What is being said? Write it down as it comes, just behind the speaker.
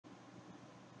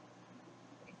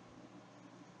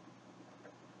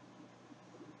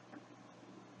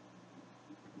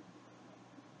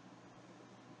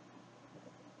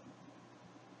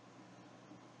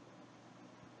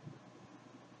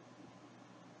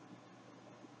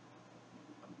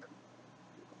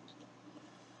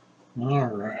All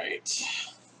right.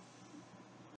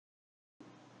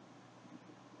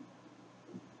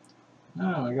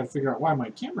 Oh, I gotta figure out why my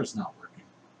camera's not working.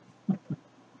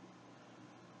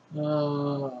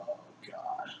 Oh,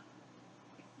 God.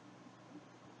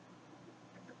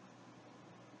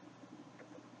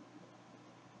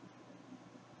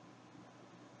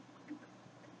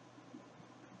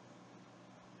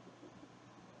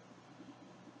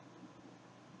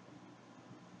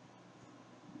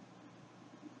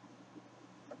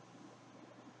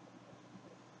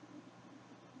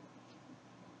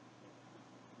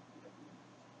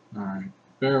 All right.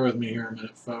 Bear with me here a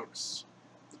minute, folks.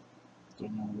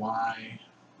 Don't know why.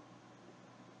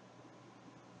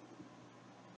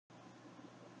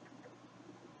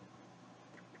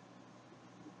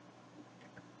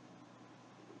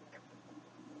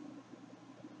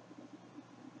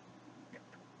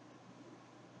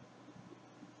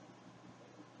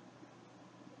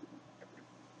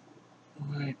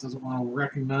 Why it doesn't want to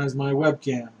recognize my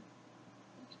webcam.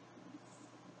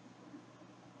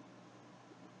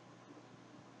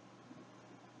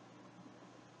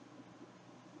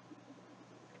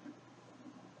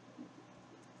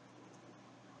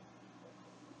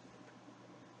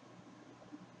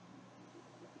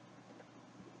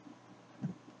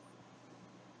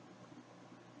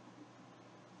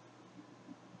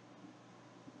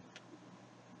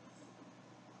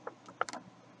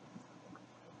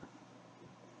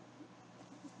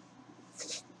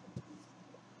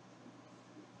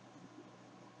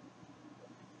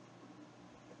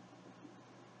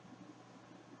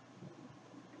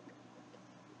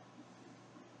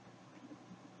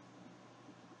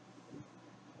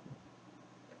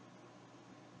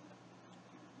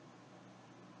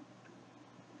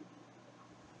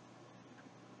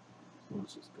 So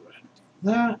let's just go ahead and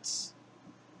do that.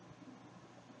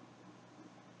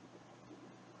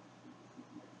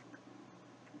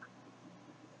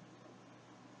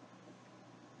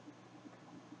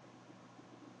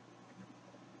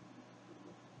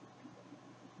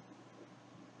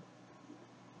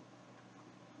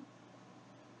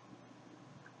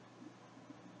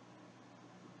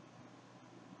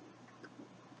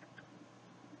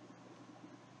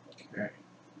 Okay.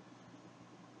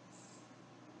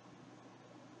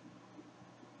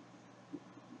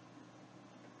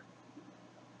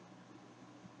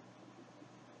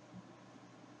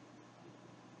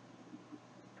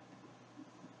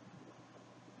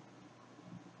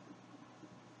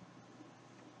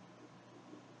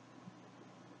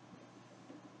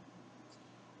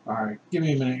 All right, give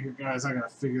me a minute here, guys. I gotta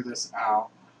figure this out.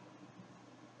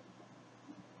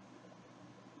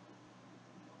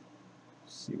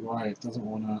 See why it doesn't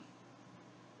want to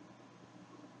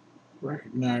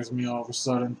recognize me all of a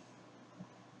sudden.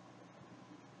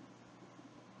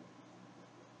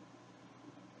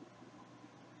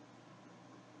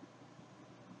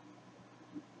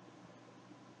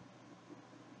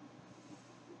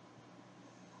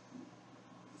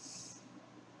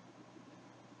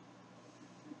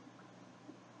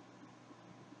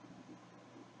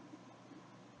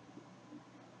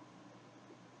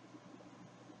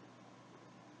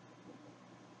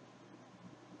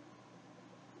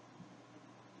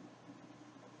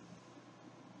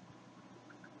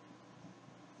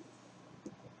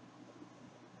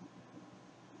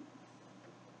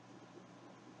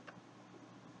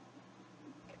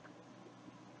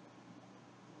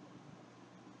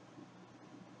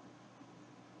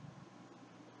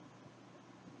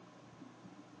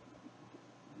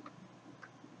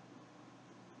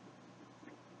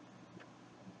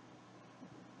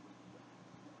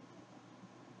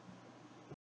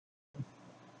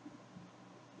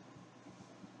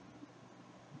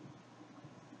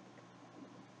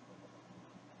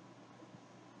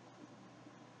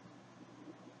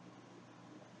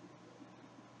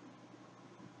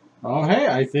 Oh, hey,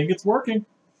 I think it's working.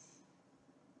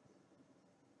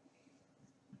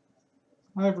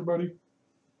 Hi, everybody.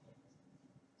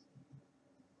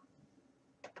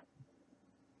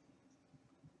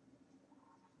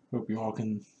 Hope you all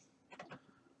can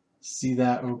see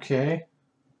that okay.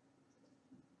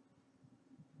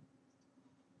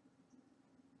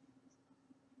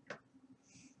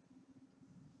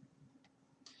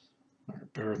 All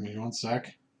right, bear with me one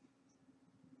sec.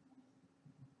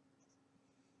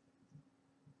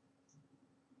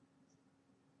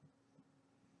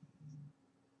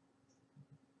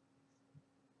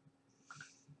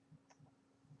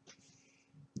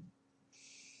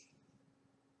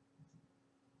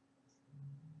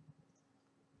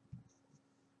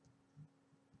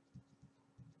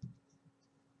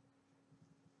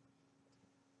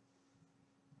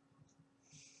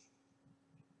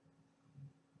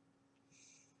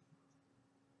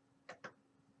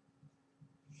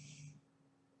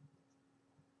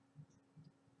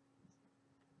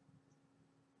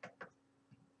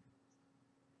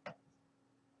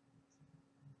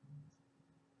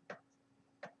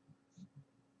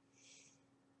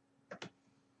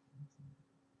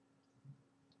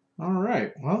 All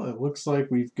right, well, it looks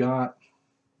like we've got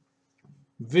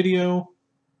video,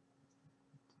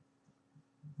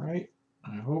 right?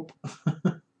 I hope.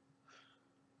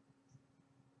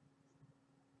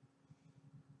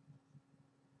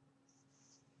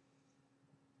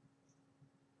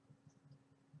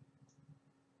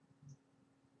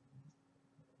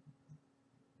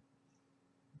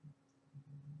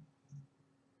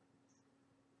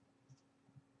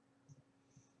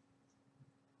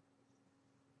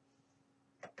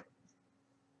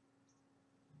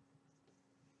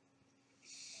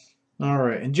 All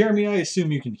right, and Jeremy, I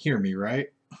assume you can hear me, right?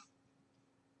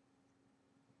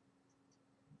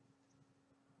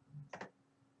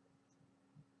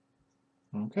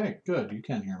 Okay, good, you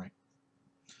can hear me.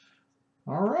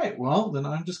 All right, well, then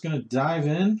I'm just going to dive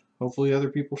in. Hopefully other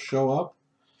people show up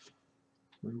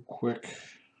real quick.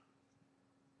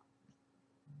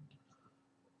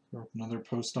 Throw up another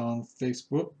post on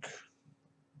Facebook.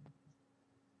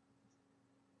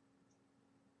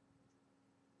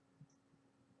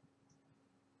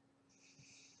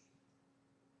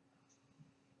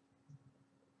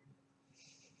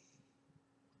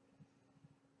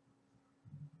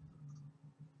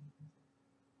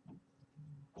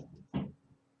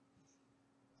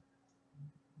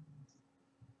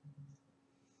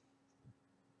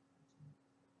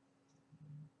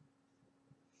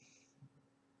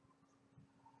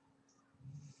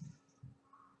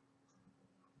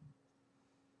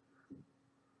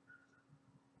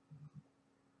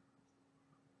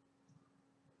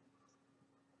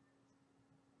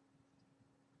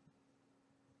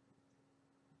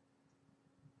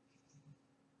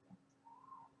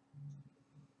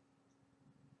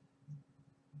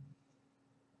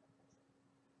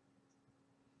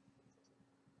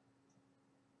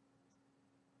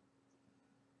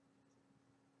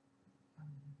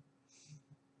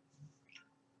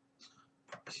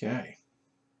 Okay.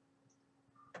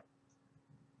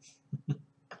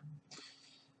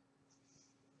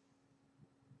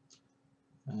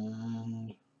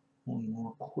 And one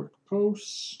more quick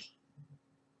post.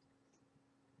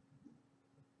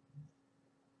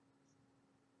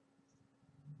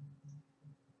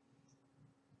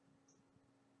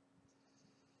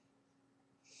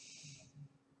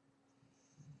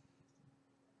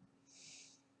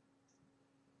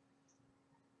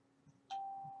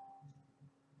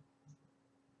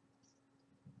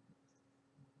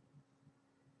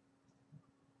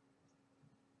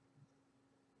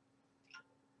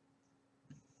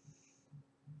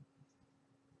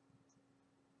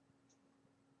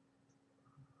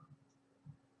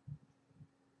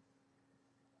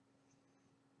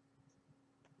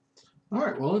 All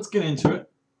right, well, let's get into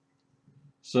it.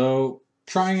 So,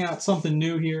 trying out something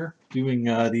new here, doing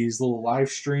these little live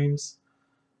streams.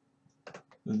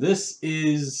 This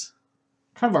is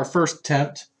kind of our first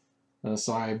attempt,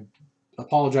 so I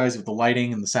apologize if the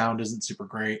lighting and the sound isn't super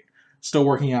great. Still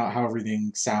working out how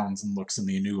everything sounds and looks in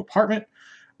the new apartment.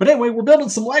 But anyway, we're building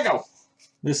some Lego.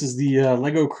 This is the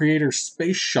Lego Creator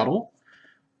Space Shuttle.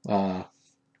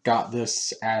 Got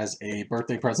this as a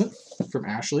birthday present from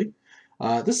Ashley.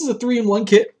 This is a 3-in-1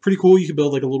 kit. Pretty cool. You can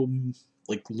build like a little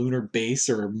like lunar base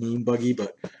or a moon buggy,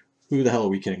 but who the hell are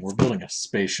we kidding? We're building a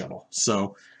space shuttle.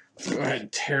 So let's go ahead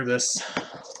and tear this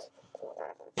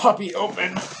puppy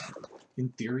open, in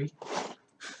theory.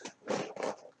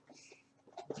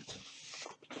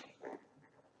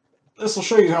 This will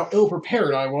show you how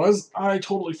ill-prepared I was. I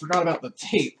totally forgot about the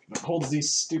tape that holds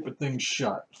these stupid things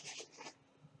shut.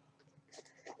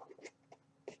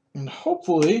 And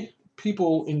hopefully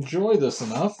people enjoy this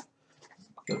enough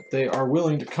that they are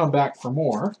willing to come back for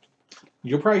more.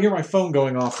 You'll probably hear my phone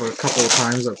going off a couple of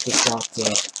times. I've just got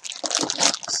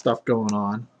stuff going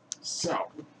on.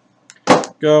 So,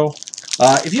 go.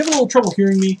 If you have a little trouble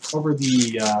hearing me over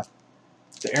the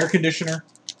air conditioner,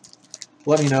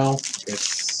 let me know.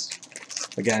 It's,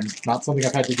 again, not something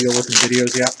I've had to deal with in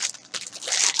videos yet.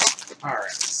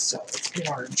 Alright, so let's get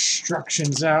our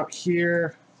instructions out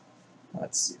here.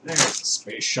 Let's see, there's the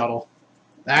space shuttle.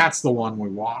 That's the one we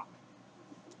want.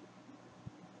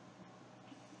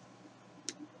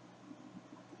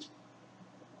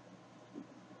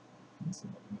 Let's see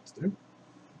what we must do.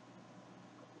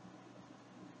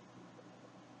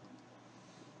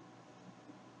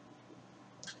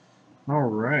 All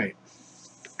right.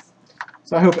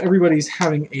 So I hope everybody's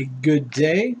having a good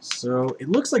day. So it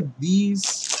looks like these,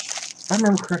 if I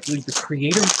remember correctly, the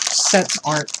creator sets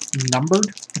aren't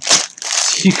numbered.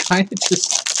 So you kind of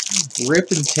just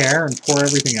rip and tear and pour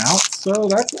everything out. So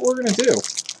that's what we're going to do.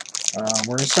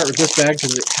 We're going to start with this bag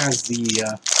because it has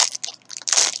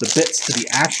the bits to the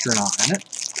astronaut in it.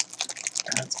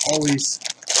 And it's always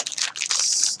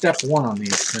step one on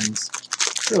these things.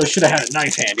 Really should have had a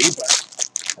knife handy, but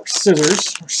or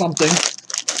scissors or something.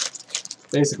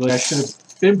 Basically, I should have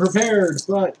been prepared,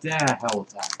 but hell with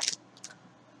that.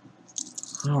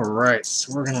 Alright,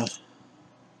 so we're gonna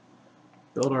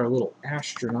build our little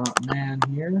astronaut man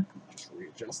here. Just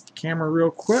readjust the camera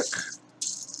real quick.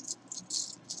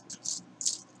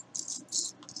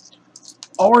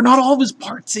 Oh, are not all of his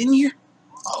parts in here?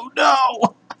 Oh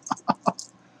no!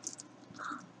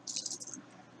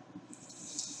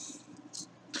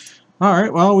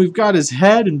 Alright, well, we've got his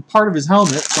head and part of his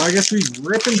helmet, so I guess we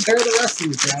rip and tear the rest of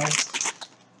these guys.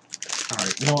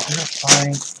 Alright, you know what, I'm gonna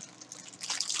find...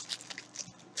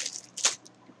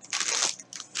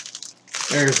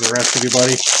 There's the rest of you,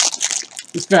 buddy.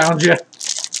 Just found you.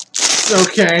 It's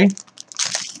okay.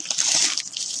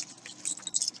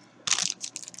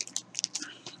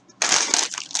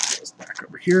 Goes back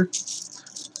over here.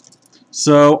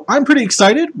 So, I'm pretty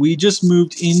excited. We just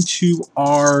moved into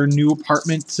our new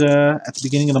apartment at the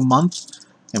beginning of the month,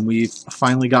 and we've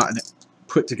finally gotten it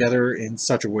put together in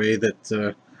such a way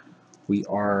that we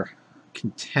are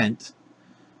content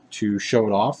to show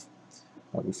it off.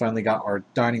 We finally got our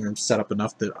dining room set up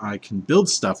enough that I can build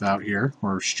stuff out here,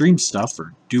 or stream stuff,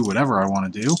 or do whatever I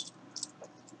want to do.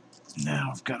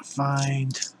 Now I've got to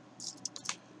find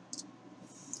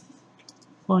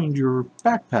your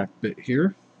backpack bit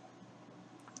here.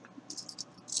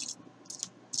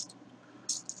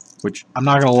 Which, I'm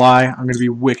not going to lie, I'm going to be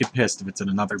wicked pissed if it's in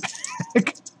another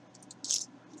bag.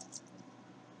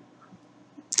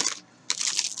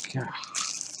 God.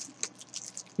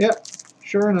 Yep.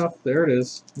 Sure enough, there it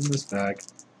is, in this bag.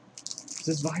 Is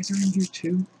his visor in here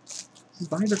too? Is his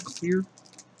visor clear?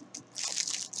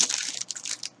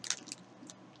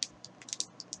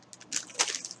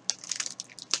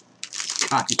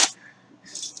 God,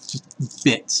 just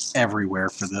bits everywhere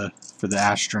for the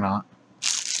astronaut.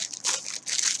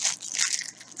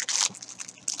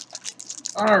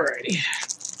 Alrighty.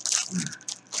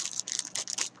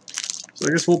 So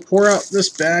I guess we'll pour out this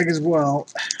bag as well.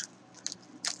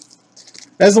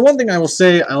 That's the one thing I will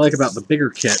say I like about the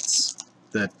bigger kits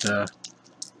that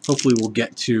hopefully we'll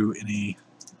get to in a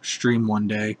stream one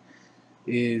day,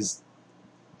 is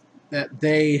that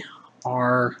they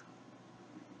are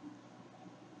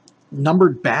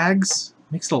numbered bags.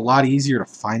 Makes it a lot easier to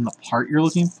find the part you're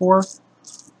looking for.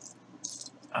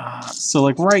 So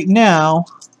like right now,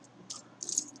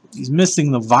 he's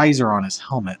missing the visor on his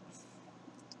helmet.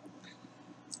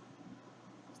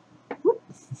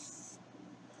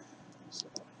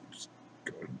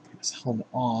 His helmet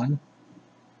on.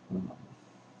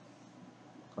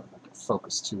 Probably not going to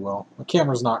focus too well. My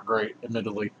camera's not great,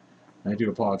 admittedly. I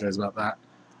do apologize about that.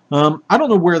 I don't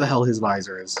know where the hell his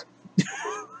visor is.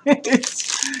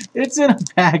 it's in a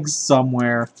bag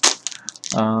somewhere.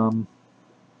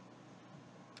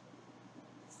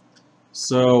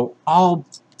 So I'll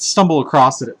stumble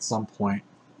across it at some point.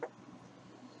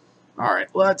 Alright,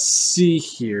 let's see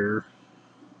here.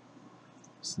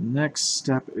 So the next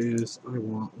step is I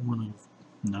want one of...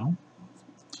 No.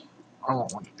 I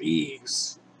want one of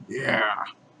these. Yeah.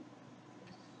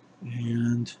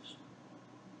 And...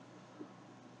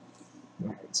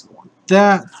 Alright, so I want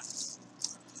that.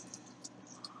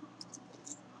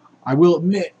 I will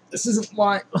admit, this isn't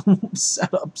my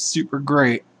setup super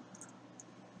great.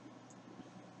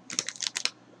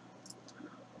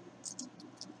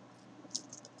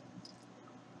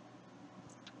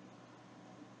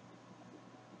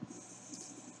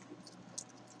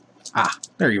 Ah,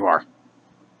 there you are.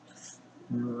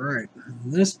 Alright,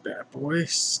 this bad boy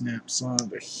snaps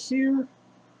onto here.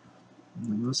 And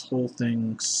then this whole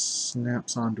thing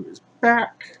snaps onto his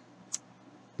back.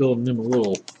 Building him a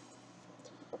little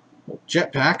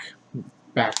jetpack.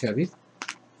 Back heavy.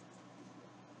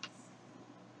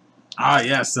 Ah,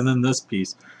 yes, and then this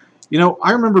piece. You know,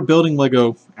 I remember building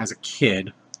Lego as a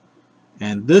kid,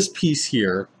 and this piece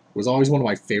here was always one of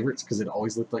my favorites because it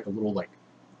always looked like a little, like,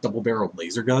 double-barreled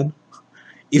laser gun.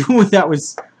 Even when that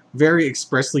was very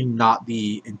expressly not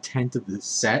the intent of the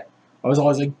set, I was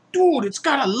always like, dude, it's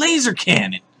got a laser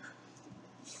cannon!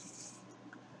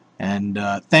 And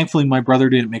thankfully my brother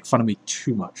didn't make fun of me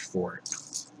too much for it.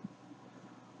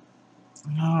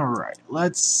 Alright,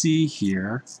 let's see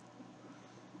here.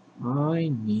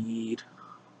 I need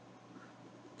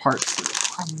parts that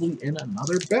are probably in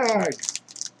another bag.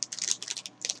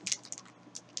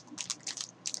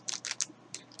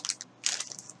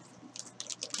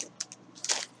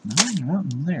 No,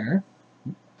 not in there.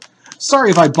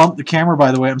 Sorry if I bumped the camera,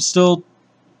 by the way. I'm still,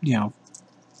 you know,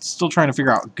 still trying to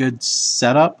figure out a good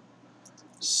setup.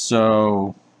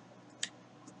 So,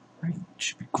 right, it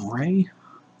should be gray.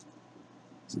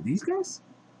 Is it these guys?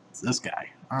 It's this guy.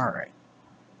 Alright.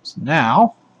 So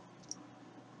now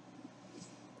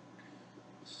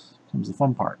comes the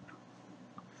fun part.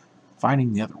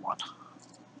 Finding the other one.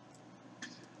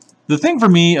 The thing for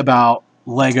me about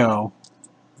Lego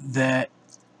that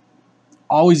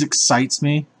always excites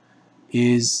me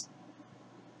is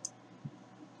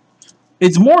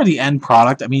it's more the end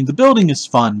product. I mean, the building is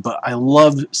fun, but I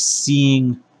love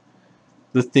seeing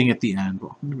the thing at the end.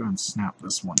 Well, I'm going to go and snap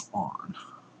this one on.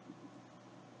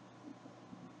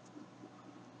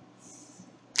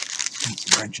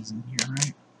 Some wrenches in here,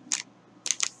 right?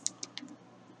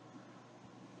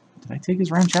 Did I take his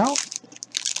wrench out?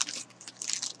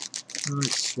 I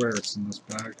swear it's in this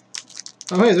bag.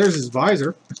 Oh, hey, there's his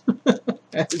visor.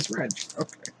 And his wrench.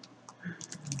 Okay.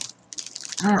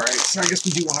 Alright, so I guess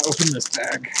we do want to open this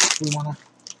bag. We want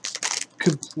to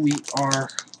complete our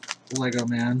Lego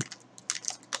man.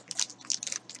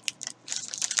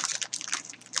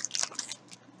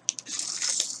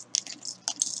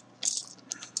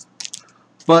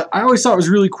 But I always thought it was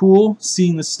really cool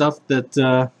seeing the stuff that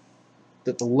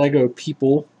that the Lego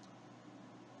people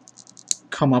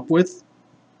come up with.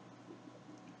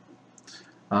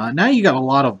 Now you got a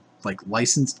lot of like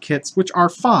licensed kits, which are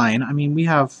fine. I mean, we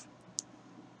have.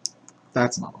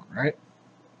 That's not on, right?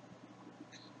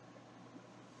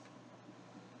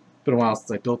 Been a while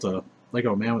since I built a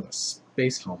Lego man with a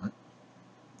space helmet.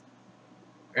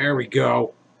 There we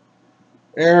go.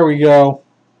 There we go.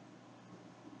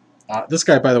 This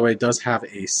guy, by the way, does have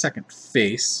a second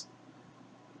face.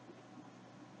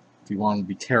 If you want him to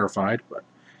be terrified, but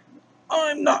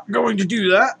I'm not going to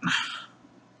do that.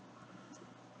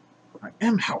 I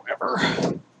am, however,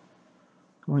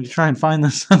 going to try and find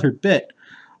this other bit.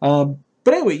 But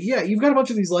anyway, yeah, you've got a bunch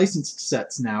of these licensed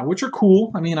sets now, which are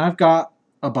cool. I mean, I've got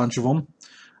a bunch of them.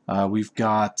 We've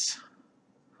got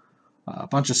a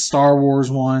bunch of Star Wars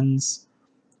ones,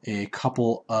 a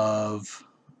couple of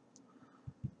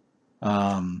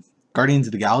Guardians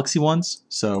of the Galaxy ones.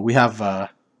 So we have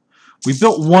we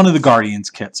built one of the Guardians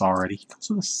kits already. It comes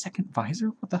with a second visor?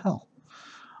 What the hell?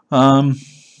 And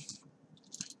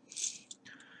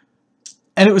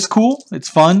it was cool. It's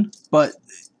fun, but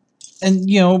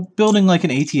you know, building like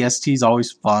an ATST is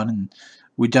always fun, and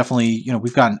we definitely, you know,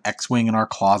 we've got an X-wing in our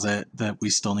closet that we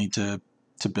still need to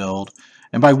build.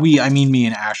 And by we, I mean me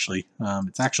and Ashley.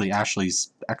 It's actually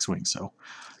Ashley's X-wing, so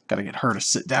got to get her to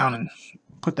sit down and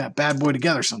put that bad boy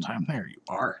together sometime. There you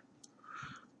are.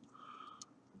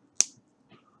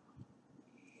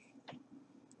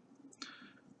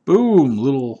 Boom,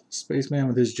 little spaceman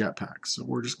with his jetpack. So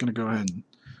we're just going to go ahead and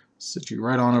sit you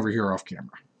right on over here off camera.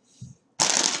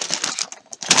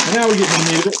 And now we get to the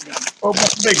meat of it. Open up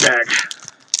the big bag.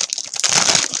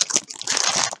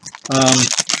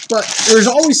 But there's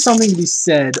always something to be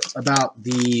said about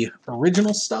the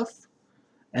original stuff.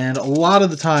 And a lot of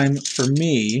the time, for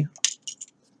me...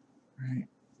 Right,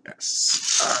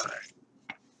 yes. Alright.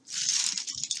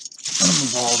 I'm going to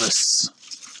move all this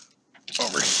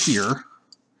over here.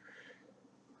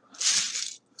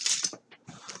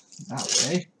 That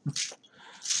way,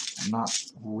 I'm not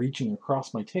reaching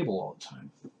across my table all the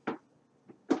time.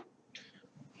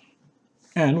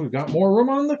 And we've got more room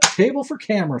on the table for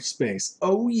camera space.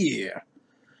 Oh yeah.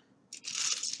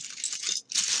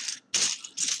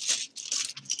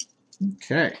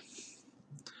 Okay.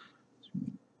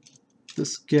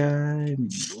 This guy, maybe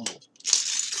a little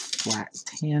flat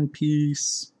tan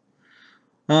piece.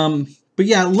 But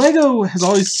yeah, Lego has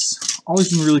always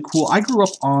been really cool. I grew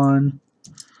up on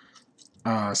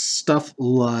stuff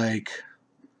like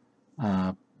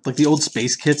the old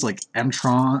space kits, like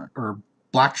M-Tron or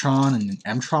Blacktron and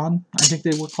M-Tron, I think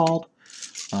they were called.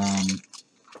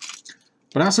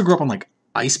 But I also grew up on like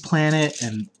Ice Planet,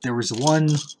 and there was one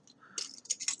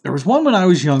when I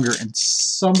was younger, and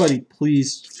somebody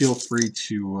please feel free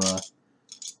to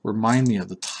remind me of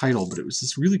the title, but it was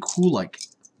this really cool, like,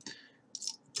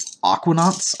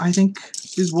 Aquanauts, I think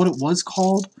is what it was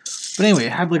called. But anyway,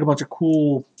 it had like a bunch of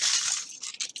cool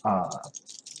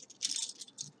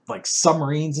like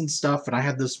submarines and stuff, and I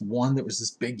had this one that was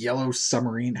this big yellow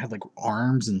submarine, had like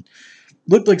arms and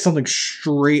looked like something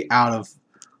straight out of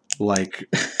like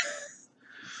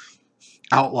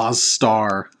Outlaw's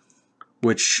Star,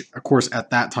 which of course at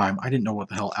that time I didn't know what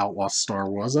the hell Outlaw's Star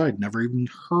was. I'd never even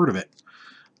heard of it.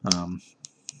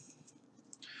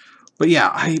 But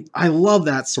yeah, I love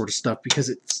that sort of stuff because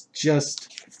it's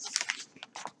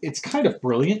kind of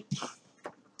brilliant,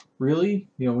 really,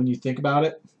 you know, when you think about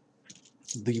it.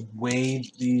 The way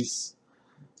these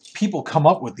people come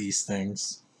up with these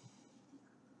things.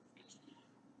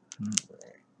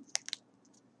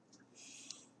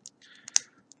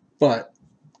 But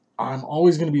I'm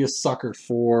always going to be a sucker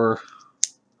for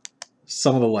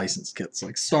some of the licensed kits.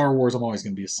 Like Star Wars, I'm always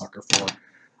going to be a sucker for.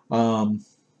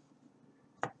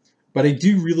 But I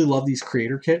do really love these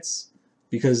creator kits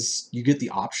because you get the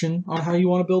option on how you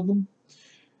want to build them.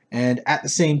 And at the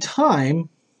same time,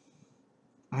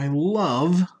 I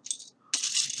love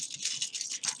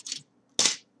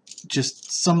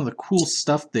just some of the cool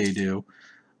stuff they do.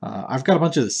 I've got a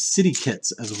bunch of the city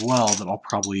kits as well that I'll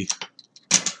probably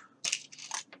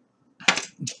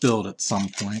build at some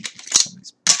point. Some of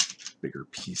these bigger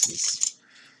pieces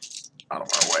out of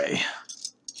our way.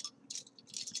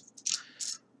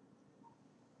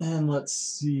 And let's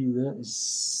see, that is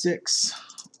 6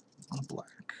 on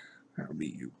black. That'll be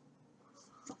you.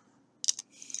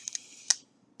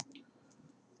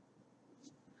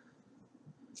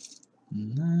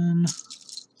 And then,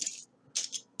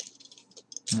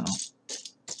 no,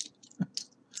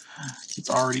 it's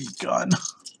already begun.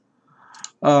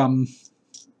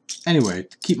 Anyway,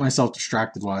 to keep myself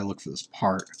distracted while I look for this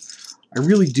part, I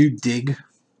really do dig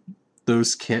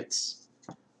those kits.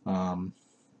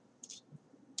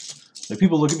 Like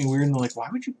people look at me weird and they're like, "Why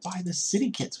would you buy the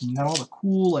city kits when you got all the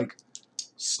cool like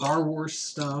Star Wars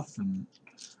stuff and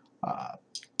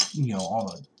you know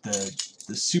all the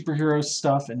superhero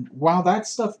stuff?" And while that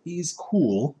stuff is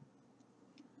cool,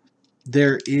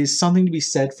 there is something to be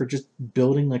said for just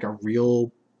building like a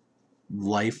real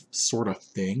life sort of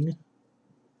thing.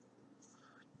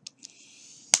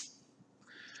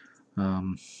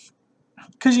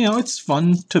 Because you know it's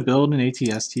fun to build an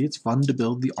ATST. It's fun to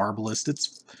build the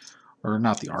Arbalist. Or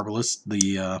not the Arbalist,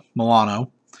 the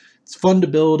Milano. It's fun to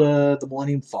build the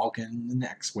Millennium Falcon and the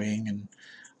X-Wing and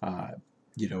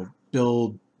you know,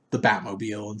 build the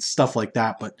Batmobile and stuff like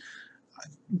that. But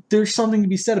there's something to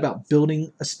be said about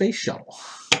building a space shuttle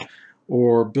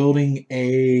or building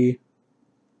a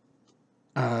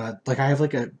like I have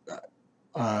like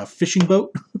a fishing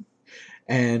boat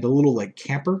and a little like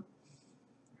camper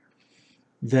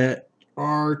that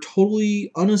are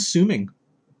totally unassuming,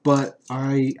 but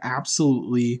I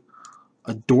absolutely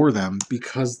adore them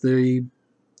because they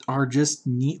are just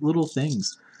neat little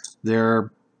things.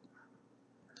 They're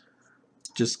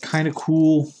just kind of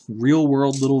cool, real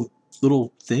world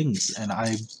little things, and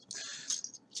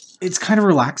it's kind of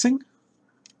relaxing.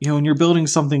 You know, when you're building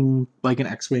something like an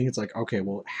X-Wing, it's like, okay,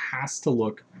 well, it has to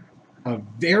look a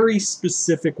very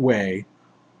specific way,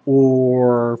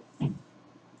 or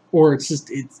it's just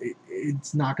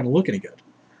it's not going to look any good.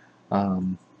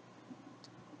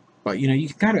 But you know, you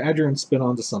can kind of add your own spin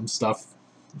onto some stuff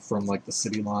from like the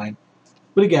city line.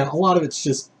 But again, a lot of it's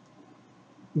just,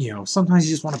 you know, sometimes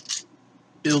you just want to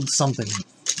build something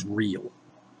real.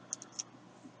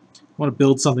 You want to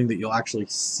build something that you'll actually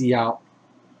see out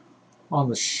on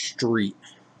the street.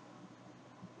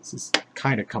 This is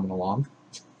kind of coming along.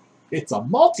 It's a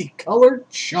multicolored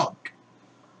chunk.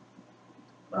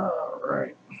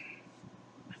 Alright.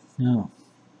 Oh.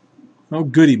 Oh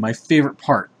goody, my favorite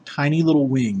part. Tiny little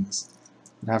wings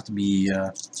that have to be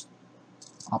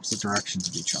opposite directions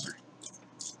of each other.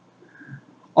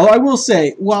 Although I will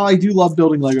say, while I do love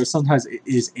building Legos, sometimes it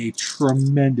is a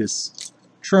tremendous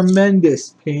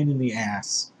pain in the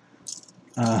ass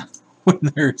when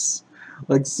there's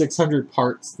like 600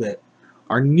 parts that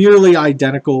are nearly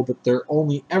identical, but they're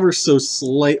only ever so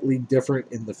slightly different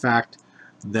in the fact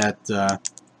that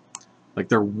like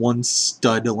they're one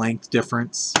stud length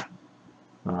difference.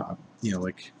 You know,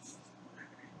 like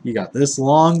you got this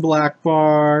long black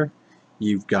bar,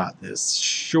 you've got this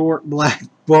short black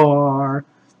bar.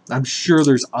 I'm sure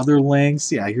there's other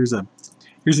lengths. Yeah, here's an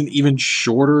even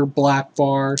shorter black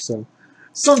bar. So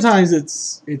sometimes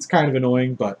it's kind of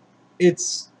annoying, but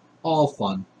it's all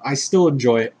fun. I still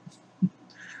enjoy it.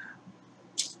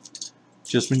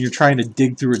 Just when you're trying to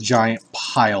dig through a giant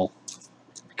pile,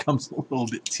 it becomes a little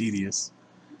bit tedious.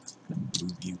 I'm gonna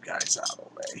move you guys out of the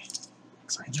way,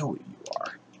 because I know what you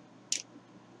are.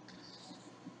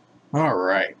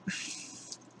 Alright.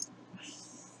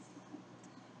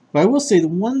 But I will say the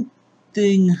one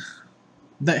thing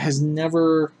that has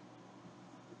never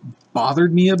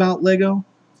bothered me about Lego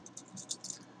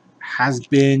has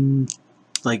been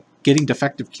like getting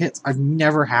defective kits. I've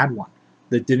never had one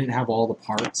that didn't have all the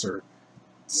parts or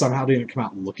somehow didn't come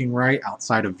out looking right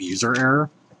outside of user error.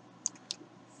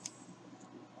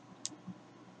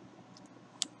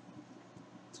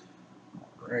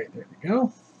 Alright, there we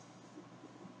go.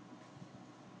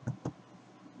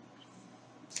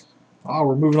 Oh,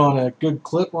 we're moving on a good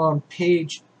clip. We're on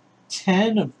page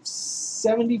 10 of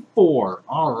 74.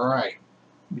 Alright.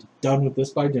 We'll be done with this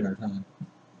by dinner time.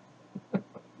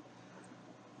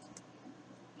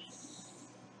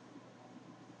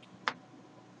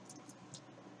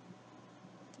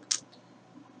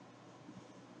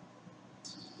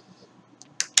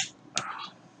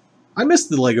 I miss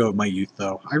the Lego of my youth,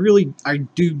 though. I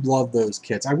do love those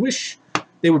kits. I wish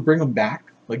they would bring them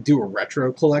back, like do a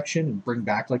retro collection and bring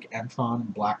back like Entron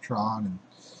and Blacktron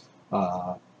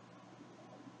and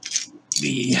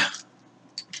the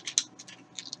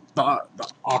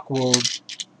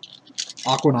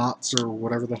Aquanauts or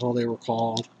whatever the hell they were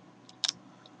called.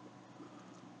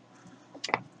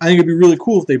 I think it'd be really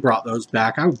cool if they brought those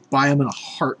back. I would buy them in a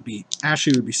heartbeat.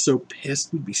 Ashley would be so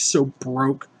pissed. We'd be so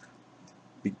broke.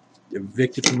 Be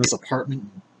evicted from this apartment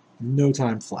in no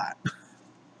time flat.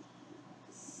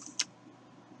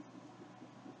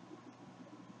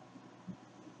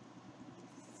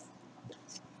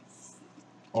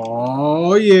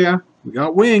 Oh yeah, we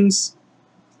got wings.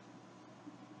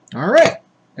 All right,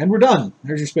 and we're done.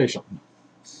 There's your space shuttle.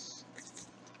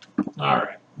 All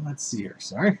right, let's see here.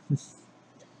 Sorry.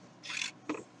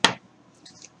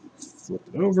 Flip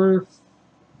it over.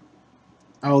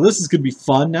 Oh, this is going to be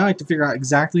fun. Now I have to figure out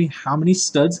exactly how many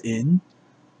studs in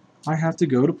I have to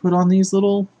go to put on these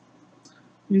little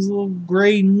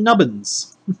gray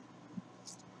nubbins.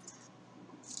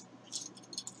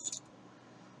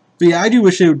 But yeah, I do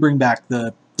wish they would bring back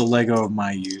the Lego of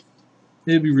my youth.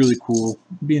 It'd be really cool.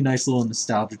 It'd be a nice little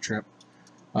nostalgia trip.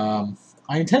 I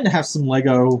intend to have some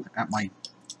Lego at my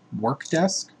work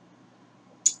desk,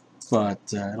 but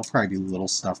it'll probably be little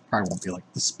stuff. Probably won't be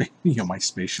like the space, my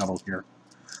space shuttle here.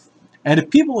 And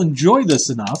if people enjoy this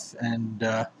enough and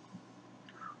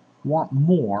want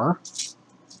more,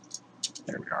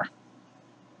 there we are.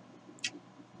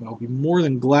 I'll be more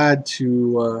than glad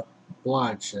to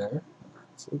oblige there.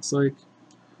 So it looks like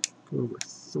go over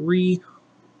 3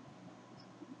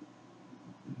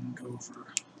 and go over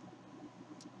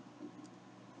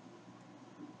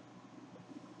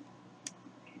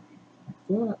like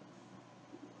that.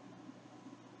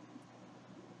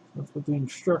 That's what the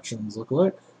instructions look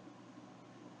like.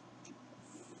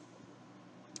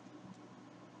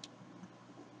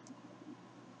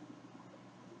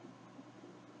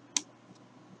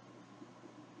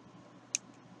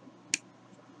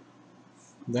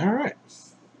 All right.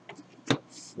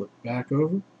 Flip back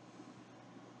over.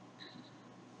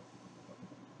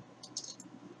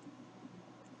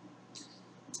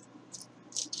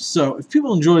 So if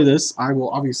people enjoy this, I will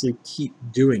obviously keep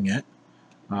doing it.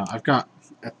 I've got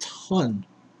a ton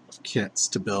of kits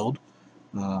to build,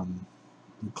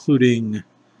 including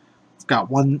I've got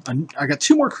I got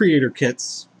 2 more creator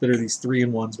kits that are these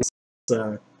 3-in-1s.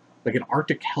 Like an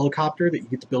Arctic helicopter that you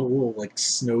get to build a little like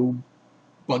snow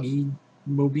buggy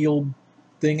mobile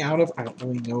thing out of. I don't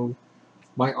really know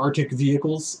my Arctic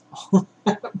vehicles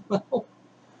that well.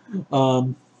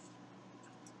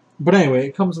 But anyway,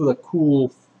 it comes with a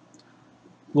cool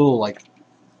little like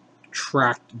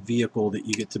tracked vehicle that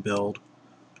you get to build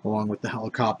along with the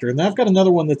helicopter. And then I've got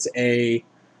another one that's like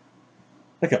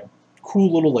a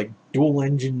cool little like dual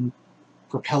engine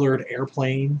propellered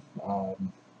airplane.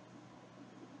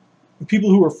 People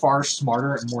who are far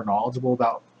smarter and more knowledgeable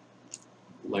about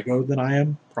Lego than I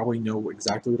am probably know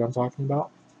exactly what I'm talking about.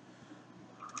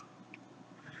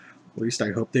 At least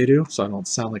I hope they do, so I don't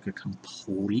sound like a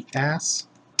complete ass.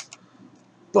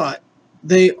 But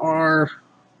they're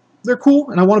cool,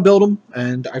 and I want to build them,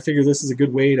 and I figure this is a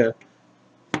good way to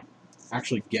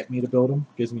actually get me to build them.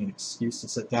 Gives me an excuse to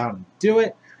sit down and do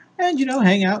it, and, you know,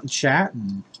 hang out and chat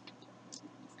and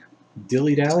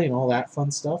dilly-dally and all that fun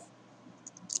stuff.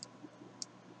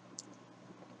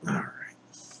 Alright.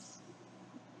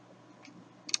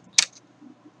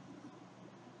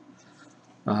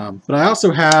 But I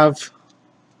also have,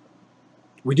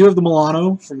 we do have the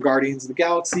Milano from Guardians of the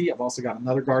Galaxy. I've also got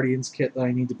another Guardians kit that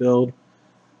I need to build,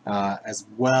 as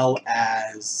well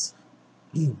as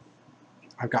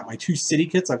I've got my 2 city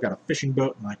kits. I've got a fishing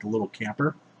boat and like a little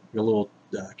camper, like a little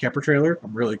camper trailer.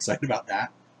 I'm really excited about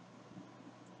that.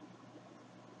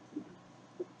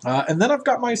 And then I've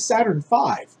got my Saturn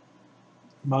V,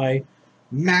 my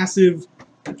massive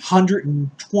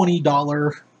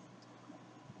 $120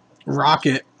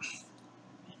 rocket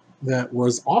that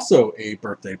was also a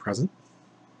birthday present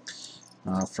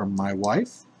from my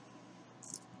wife.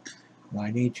 I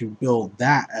need to build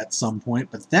that at some point,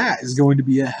 but that is going to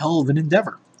be a hell of an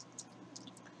endeavor.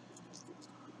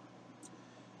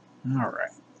 Alright.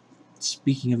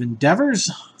 Speaking of endeavors,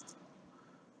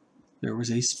 there was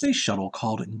a space shuttle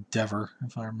called Endeavor,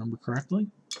 if I remember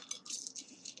correctly.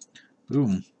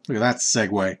 Boom. Look at that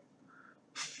segue.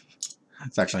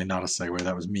 It's actually not a segue,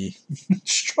 that was me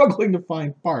struggling to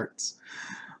find parts.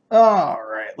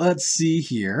 Alright, let's see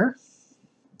here.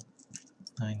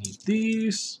 I need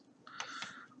these.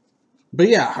 But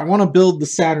yeah, I want to build the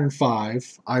Saturn V.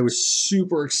 I was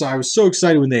super excited. I was so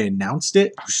excited when they announced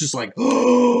it. I was just like,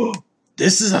 oh,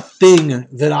 this is a thing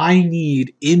that I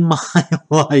need in my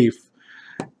life,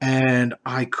 and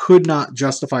I could not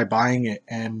justify buying it.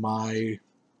 And my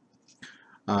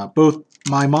both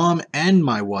my mom and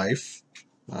my wife,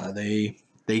 they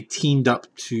teamed up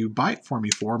to buy it for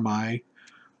me for my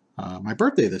my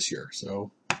birthday this year.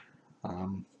 So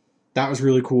that was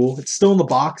really cool. It's still in the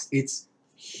box. It's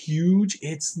huge.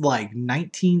 It's like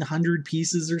 1,900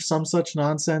 pieces or some such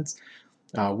nonsense.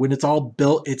 When it's all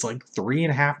built, it's like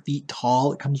 3.5 feet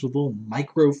tall. It comes with little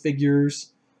micro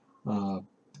figures. I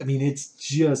mean,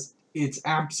 it's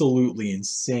absolutely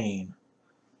insane,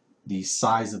 the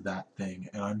size of that thing,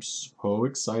 and I'm so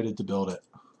excited to build it.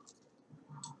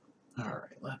 All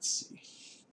right, let's see.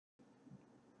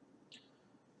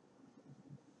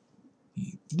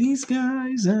 These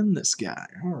guys and this guy.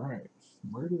 All right,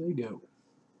 where do they go?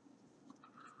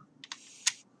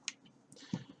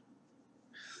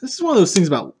 This is one of those things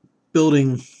about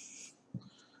building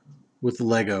with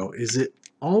Lego. Is it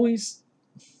always...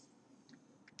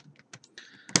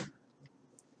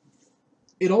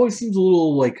 It always seems a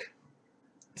little, like,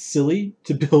 silly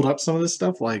to build up some of this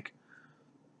stuff. Like,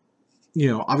 you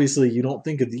know, obviously you don't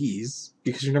think of these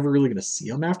because you're never really going to see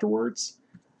them afterwards.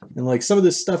 And, like, some of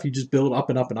this stuff you just build up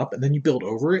and up and up, and then you build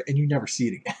over it, and you never see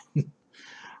it again.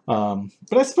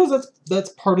 But I suppose that's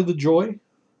part of the joy,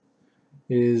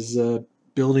 is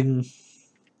building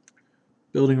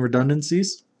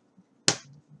redundancies.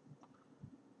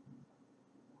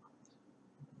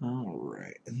 All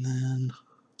right, and then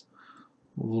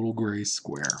a little gray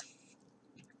square.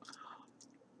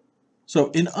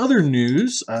 So in other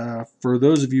news, for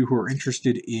those of you who are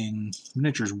interested in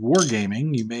miniatures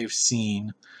wargaming, you may have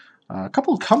seen a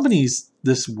couple of companies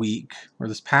this week, or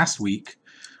this past week,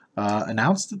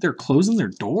 announced that they're closing their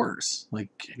doors. Like,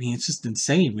 I mean, it's just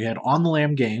insane. We had On the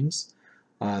Lam Games.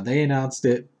 They announced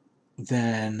it.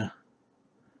 Then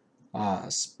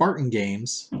Spartan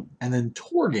Games, and then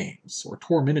Tor Games, or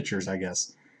Tor Miniatures, I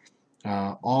guess,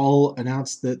 all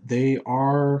announced that they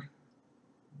are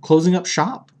closing up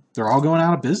shop. They're all going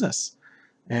out of business.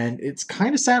 And it's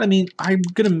kind of sad. I mean, I'm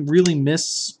going to really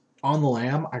miss On the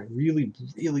Lam. I really,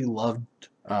 really loved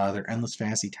their Endless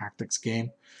Fantasy Tactics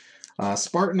game.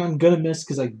 Spartan I'm going to miss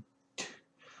because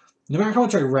no matter how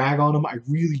much I rag on them, I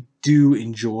really do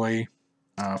enjoy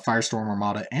Firestorm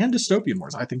Armada and Dystopian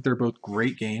Wars. I think they're both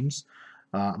great games.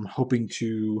 I'm hoping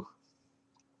to,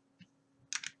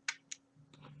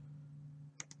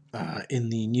 in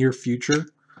the near future,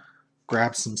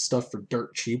 grab some stuff for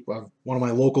dirt cheap. One of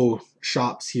my local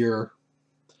shops here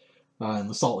in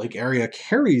the Salt Lake area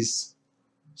carries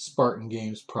Spartan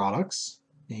Games products,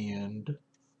 and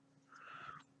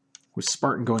with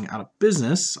Spartan going out of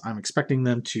business, I'm expecting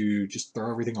them to just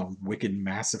throw everything on wicked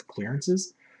massive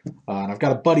clearances. And I've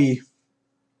got a buddy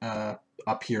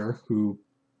up here who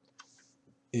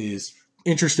is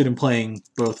interested in playing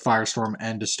both Firestorm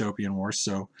and Dystopian Wars,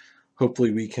 so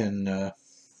hopefully we can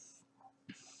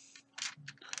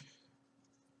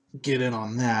get in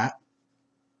on that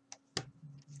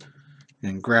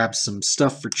and grab some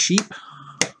stuff for cheap.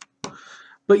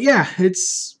 But yeah,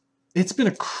 it's been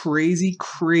a crazy,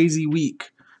 crazy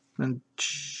week. And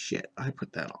shit, I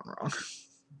put that on wrong.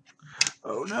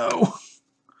 Oh no.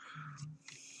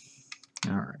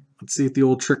 Alright, let's see if the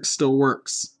old trick still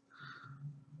works.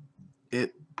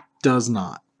 It does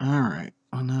not. Alright,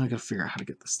 oh now I gotta figure out how to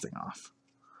get this thing off.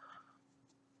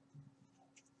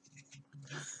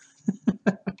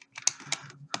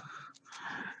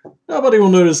 Nobody will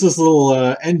notice this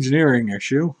little engineering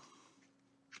issue.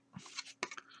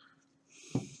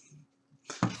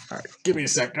 Alright, give me a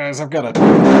sec, guys. I've got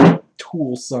a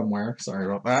tool somewhere. Sorry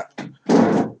about that.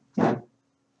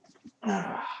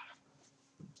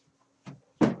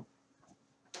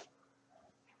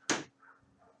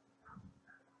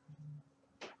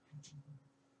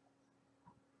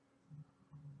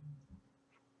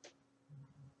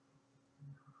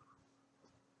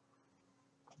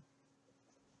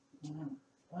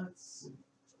 Let's see.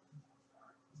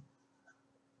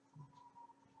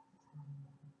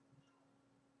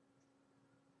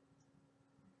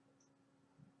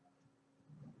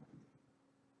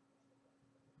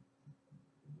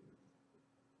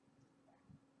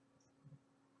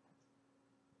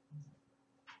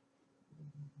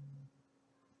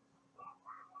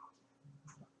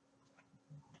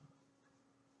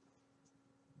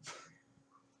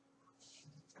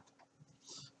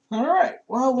 All right.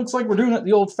 Well, it looks like we're doing it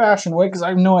the old-fashioned way because I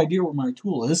have no idea where my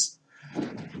tool is.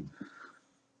 I'm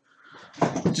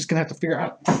just going to have to figure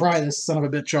out how to pry this son of a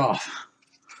bitch off.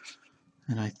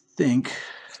 And I think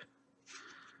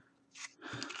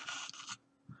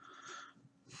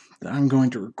that I'm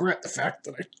going to regret the fact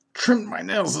that I trimmed my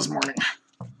nails this morning.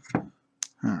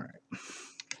 Alright.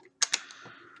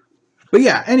 But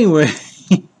yeah, anyway,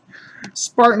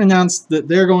 Spartan announced that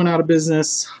they're going out of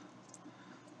business.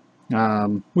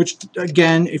 Which,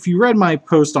 again, if you read my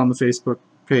post on the Facebook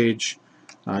page,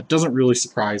 doesn't really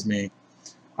surprise me.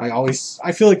 I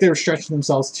feel like they were stretching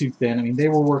themselves too thin. I mean, they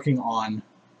were working on,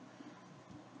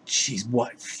 geez,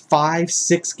 what, 5,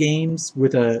 6 games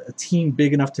with a team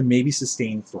big enough to maybe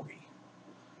sustain 3.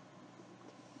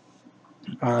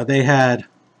 They had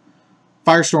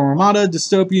Firestorm Armada,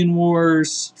 Dystopian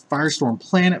Wars, Firestorm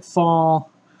Planetfall.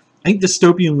 I think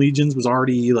Dystopian Legions was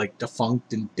already like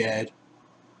defunct and dead.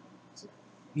 So,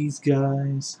 these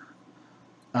guys.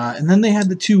 And then they had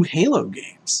the 2 Halo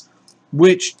games,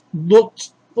 which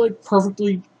looked like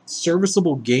perfectly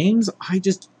serviceable games. I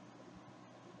just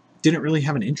didn't really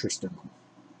have an interest in them.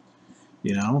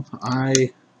 You know,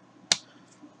 I'm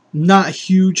not a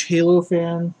huge Halo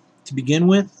fan to begin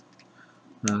with,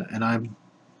 and I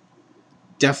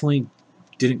definitely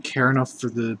didn't care enough for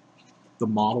the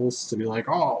models to be like,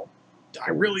 oh, I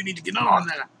really need to get on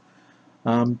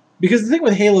that. Because the thing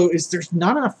with Halo is there's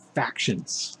not enough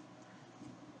factions,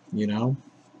 you know?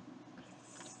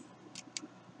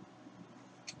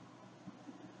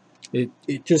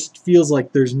 It just feels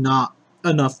like there's not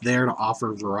enough there to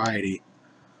offer variety.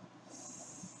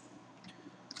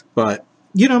 But,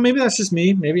 you know, maybe that's just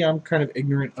me. Maybe I'm kind of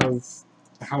ignorant of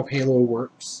how Halo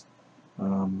works.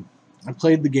 I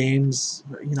played the games.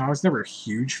 You know, I was never a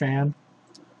huge fan.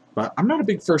 But I'm not a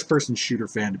big first-person shooter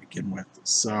fan to begin with.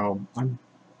 So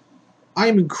I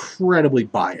am incredibly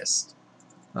biased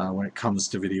when it comes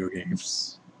to video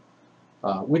games.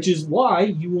 Which is why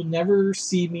you will never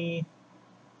see me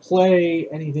play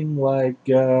anything like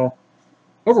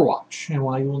Overwatch, and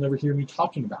why you will never hear me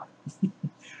talking about it.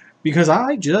 Because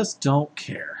I just don't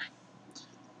care.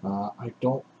 I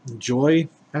don't enjoy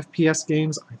FPS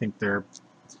games. I think they're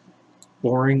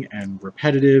boring and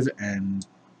repetitive, and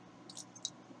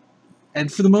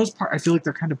for the most part, I feel like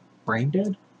they're kind of brain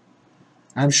dead.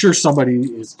 I'm sure somebody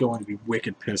is going to be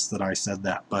wicked pissed that I said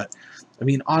that, but I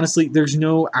mean, honestly, there's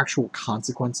no actual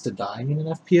consequence to dying in an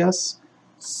FPS,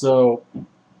 so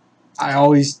I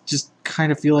always just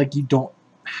kind of feel like you don't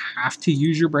have to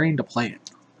use your brain to play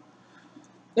it.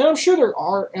 And I'm sure there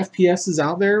are FPSs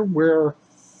out there where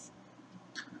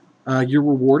you're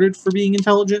rewarded for being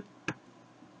intelligent.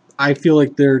 I feel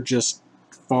like they're just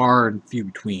far and few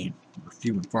between, or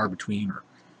few and far between, or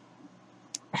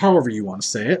however you want to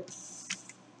say it.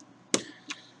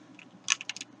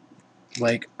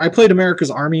 Like, I played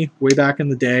America's Army way back in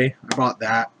the day. I bought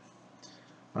that.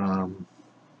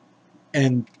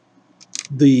 And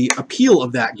the appeal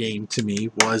of that game to me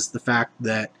was the fact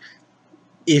that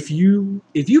if you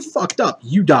fucked up,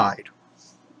 you died.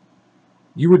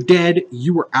 You were dead,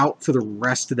 you were out for the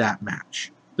rest of that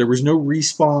match. There was no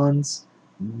respawns,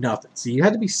 nothing. So you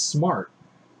had to be smart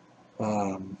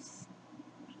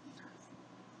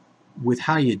with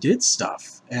how you did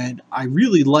stuff. And I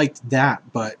really liked that,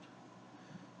 but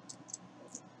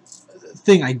the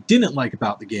thing I didn't like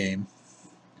about the game,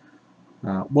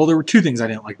 well, there were 2 things I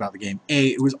didn't like about the game. A,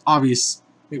 it was obvious.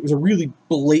 It was a really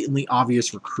blatantly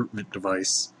obvious recruitment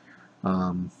device.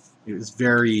 It was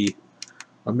very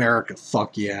America,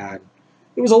 fuck yeah.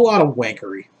 It was a lot of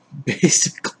wankery,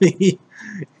 basically,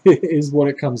 is what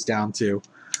it comes down to.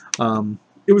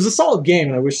 It was a solid game,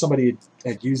 and I wish somebody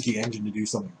had used the engine to do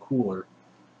something cooler.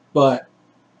 But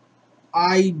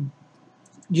I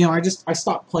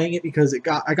stopped playing it because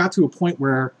I got to a point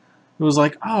where it was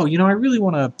like, oh, you know, I really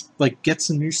want to like get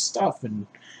some new stuff and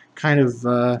kind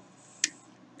of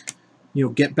you know,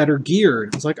 get better gear.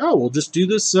 And it's like, oh, we'll just do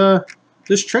this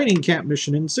this training camp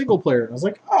mission in single player. And I was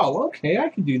like, oh, okay, I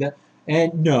can do that.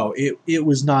 And no, it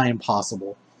was nigh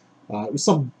impossible. It was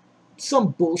some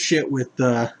bullshit with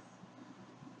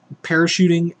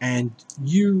parachuting, and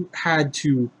you had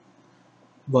to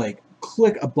like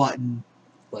click a button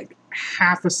like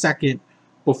half a second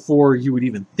before you would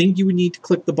even think you would need to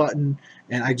click the button,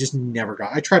 and I just never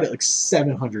got. I tried it like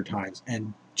 700 times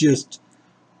and just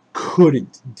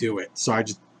couldn't do it. So I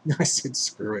said,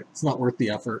 screw it. It's not worth the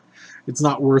effort. It's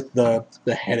not worth the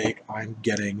headache I'm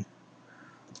getting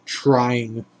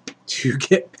trying to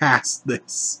get past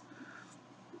this.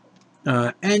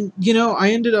 And, you know, I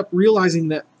ended up realizing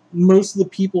that most of the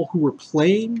people who were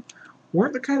playing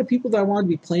weren't the kind of people that I wanted to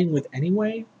be playing with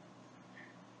anyway.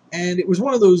 And it was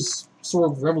one of those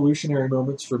sort of revolutionary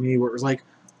moments for me where it was like,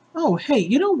 oh, hey,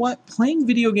 you know what? Playing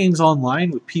video games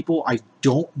online with people I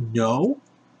don't know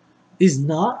is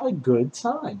not a good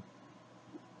time.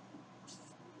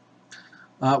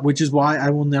 Which is why I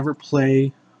will never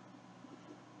play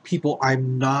people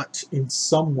I'm not in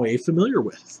some way familiar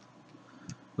with.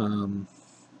 You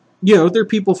know, there are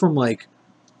people from like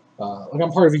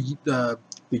I'm part of the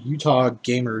Utah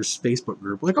Gamers Facebook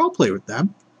group. Like, I'll play with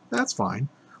them. That's fine.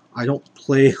 I don't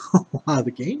play a lot of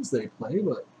the games they play,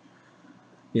 but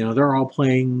you know, they're all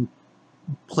playing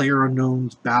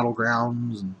PlayerUnknown's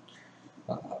Battlegrounds and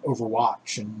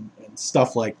Overwatch and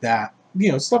stuff like that.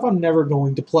 You know, stuff I'm never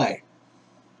going to play.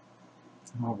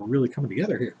 Oh, we're really coming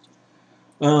together here.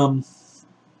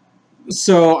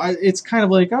 So it's kind of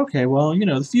like, okay, well, you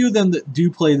know, the few of them that do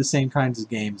play the same kinds of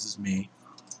games as me,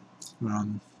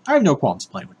 I have no qualms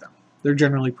playing with them. They're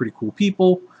generally pretty cool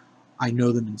people. I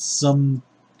know them in some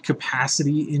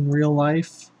capacity in real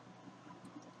life.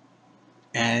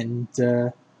 And,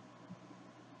 you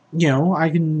know, I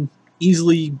can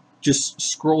easily just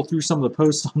scroll through some of the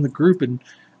posts on the group and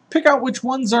pick out which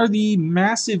ones are the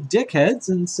massive dickheads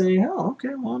and say, oh, okay,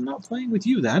 well, I'm not playing with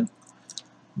you then.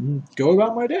 And go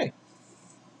about my day.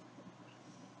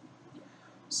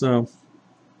 So,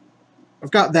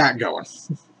 I've got that going.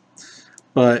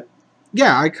 But,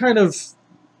 yeah, I kind of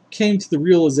came to the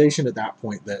realization at that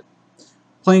point that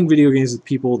playing video games with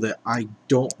people that I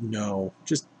don't know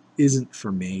just isn't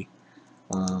for me.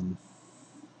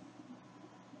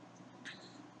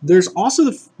 There's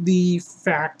also the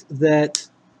fact that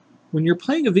when you're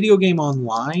playing a video game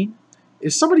online,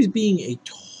 if somebody's being a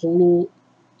total,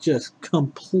 just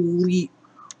complete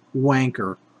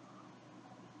wanker,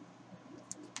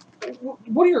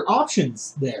 what are your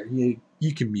options there?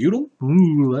 You can mute them?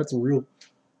 Ooh, that's a real...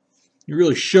 You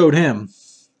really showed him.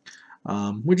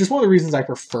 Which is one of the reasons I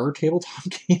prefer tabletop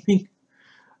gaming.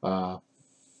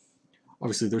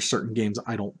 Obviously, there's certain games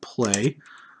I don't play.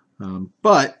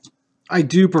 But I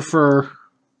do prefer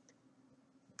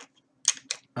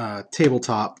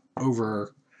tabletop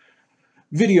over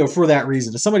video for that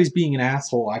reason. If somebody's being an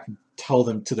asshole, I can tell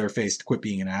them to their face to quit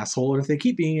being an asshole. And if they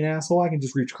keep being an asshole, I can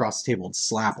just reach across the table and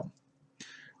slap them.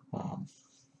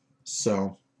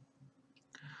 So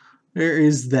there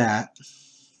is that.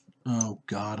 Oh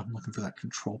God, I'm looking for that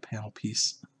control panel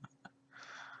piece.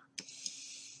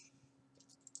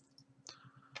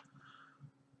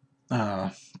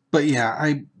 But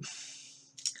yeah,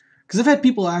 because I've had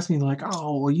people ask me like,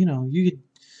 oh, well, you know, you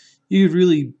could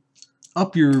really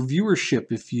up your viewership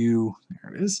if you,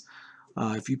 there it is,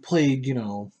 if you played, you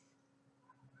know,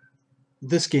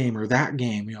 this game or that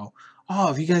game, you know, oh,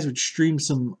 if you guys would stream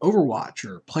some Overwatch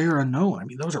or PlayerUnknown, I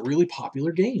mean, those are really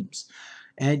popular games.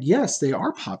 And yes, they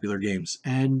are popular games.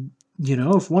 And, you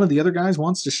know, if one of the other guys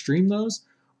wants to stream those,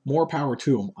 more power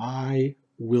to them. I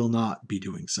will not be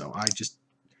doing so.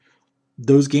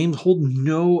 Those games hold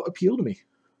no appeal to me.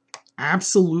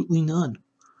 Absolutely none.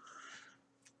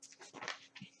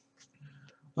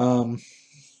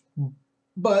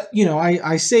 But, you know,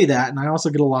 I say that, and I also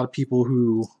get a lot of people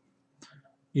who,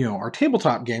 you know, are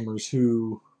tabletop gamers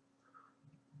who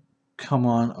come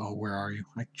on. Oh, where are you?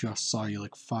 I just saw you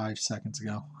like 5 seconds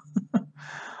ago.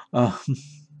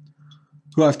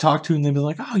 Who I've talked to, and they've been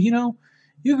like, oh, you know,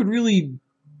 you could really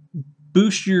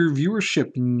boost your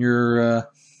viewership and your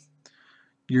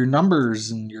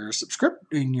numbers and your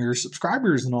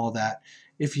subscribers and all that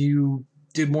if you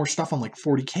did more stuff on like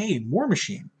 40K and War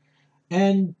Machine.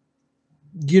 And,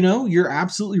 you know, you're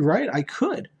absolutely right. I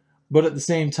could. But at the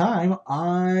same time,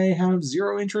 I have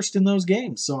zero interest in those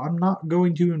games, so I'm not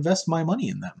going to invest my money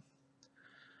in them.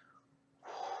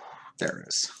 There it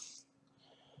is.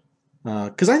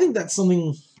 Because I think that's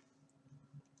something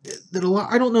that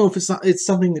I don't know if it's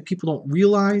something that people don't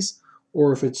realize,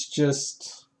 or if it's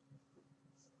just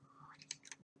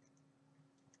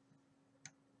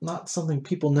not something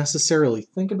people necessarily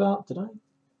think about.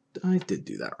 I did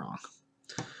do that wrong.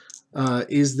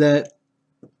 Is that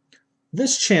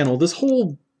this channel, this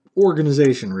whole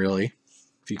organization, really,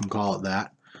 if you can call it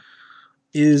that,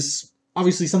 is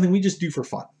obviously something we just do for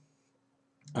fun.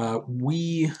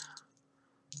 We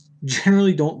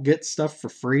generally don't get stuff for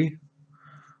free.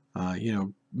 You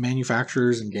know,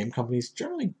 manufacturers and game companies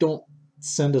generally don't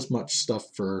send us much stuff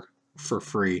for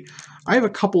free. I have a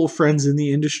couple of friends in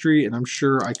the industry, and I'm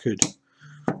sure I could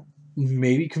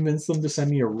maybe convince them to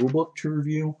send me a rulebook to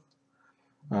review.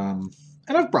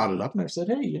 And I've brought it up, and I've said,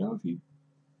 hey, you know,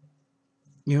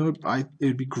 if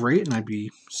it'd be great, and I'd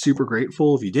be super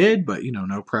grateful if you did, but, you know,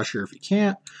 no pressure if you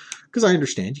can't, because I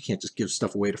understand you can't just give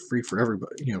stuff away for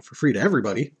everybody, you know, for free to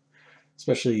everybody,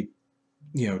 especially,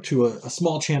 you know, to a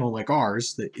small channel like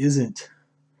ours that isn't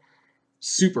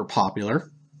super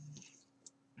popular.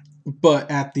 But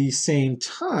at the same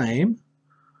time,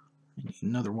 I need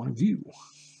another one of you.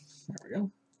 There we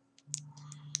go.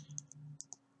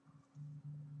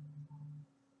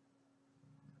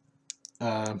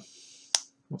 what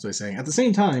was I saying? At the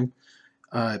same time,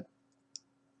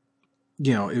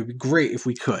 you know, it would be great if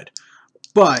we could,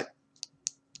 but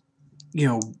you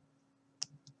know,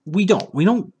 we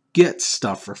don't get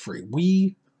stuff for free.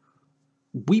 We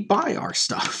buy our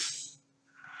stuff.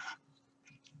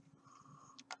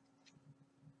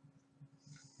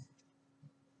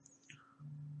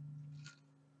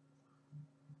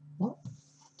 What?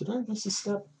 Did I miss a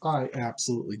step? I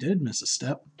absolutely did miss a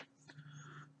step.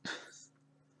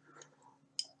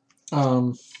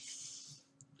 So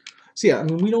yeah, I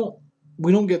mean,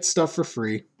 we don't get stuff for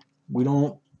free. We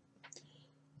don't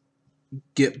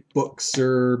get books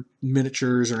or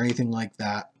miniatures or anything like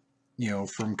that, you know,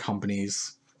 from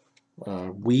companies.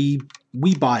 We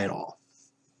buy it all.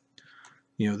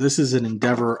 You know, this is an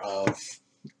endeavor of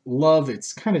love.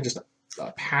 It's kind of just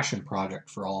a passion project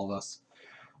for all of us.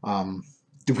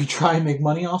 Do we try and make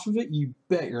money off of it? You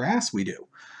bet your ass we do.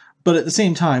 But at the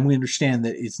same time, we understand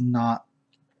that it's not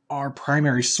our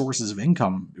primary sources of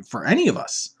income for any of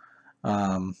us.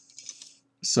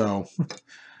 So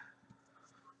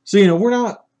you know, we're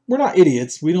not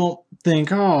idiots. We don't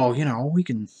think, oh, you know, we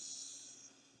can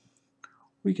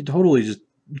totally just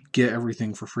get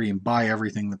everything for free and buy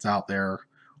everything that's out there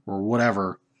or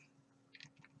whatever.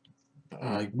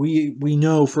 We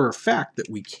know for a fact that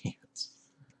we can't.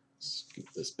 Scoot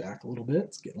this back a little bit.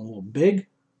 It's getting a little big.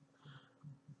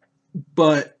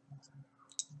 But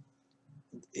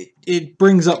it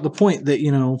brings up the point that,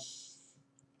 you know,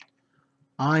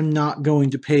 I'm not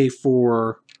going to pay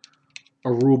for a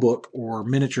rulebook or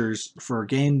miniatures for a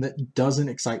game that doesn't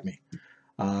excite me.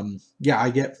 Yeah, I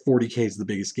get 40K is the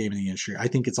biggest game in the industry. I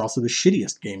think it's also the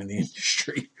shittiest game in the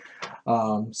industry.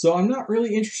 So I'm not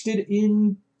really interested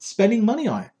in spending money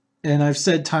on it. And I've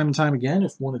said time and time again,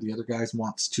 if one of the other guys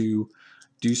wants to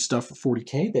do stuff for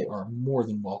 40K, they are more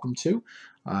than welcome to.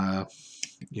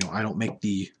 You know, I don't make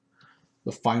the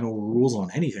final rules on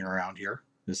anything around here.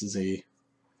 This is a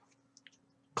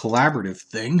collaborative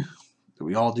thing that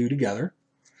we all do together.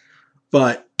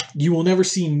 But you will never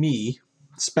see me,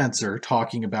 Spencer,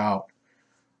 talking about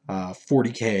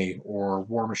 40K or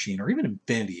War Machine or even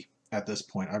Infinity at this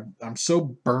point. I'm so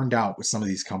burned out with some of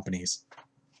these companies.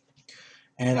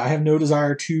 And I have no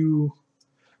desire to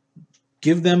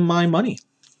give them my money.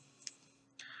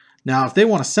 Now, if they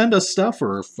want to send us stuff,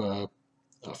 or if a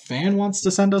fan wants to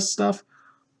send us stuff,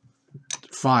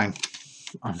 fine.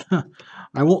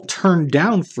 I won't turn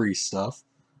down free stuff.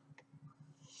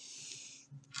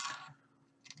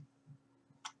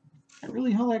 Is that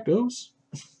really how that goes?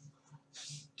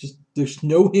 Just there's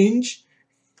no hinge.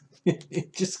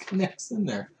 It just connects in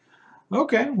there.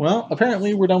 Okay, well,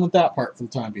 apparently we're done with that part for the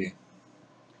time being.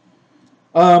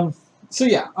 So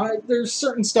yeah, there's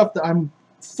certain stuff that I'm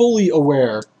fully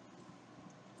aware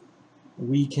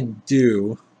we can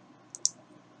do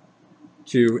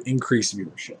to increase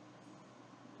viewership.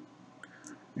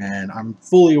 And I'm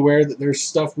fully aware that there's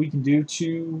stuff we can do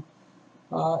to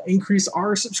increase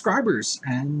our subscribers.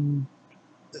 And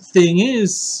the thing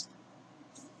is,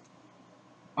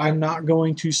 I'm not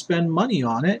going to spend money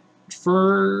on it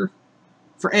for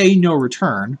no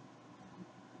return.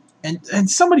 And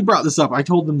somebody brought this up. I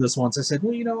told them this once. I said,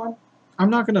 well, you know,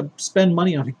 I'm not going to spend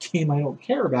money on a game I don't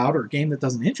care about or a game that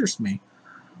doesn't interest me.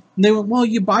 And they went, well,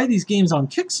 you buy these games on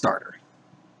Kickstarter.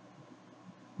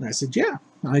 And I said, yeah,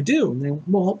 I do. And they went,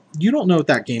 well, you don't know if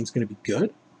that game's going to be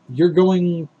good. You're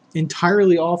going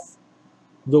entirely off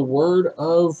the word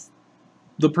of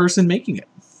the person making it.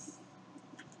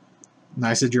 And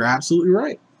I said, you're absolutely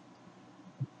right.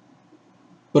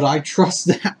 But I trust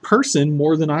that person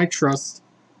more than I trust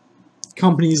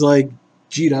companies like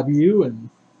GW and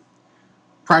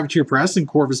Privateer Press and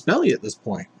Corvus Belli at this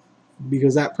point.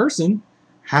 Because that person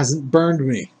hasn't burned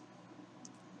me.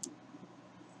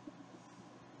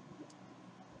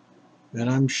 And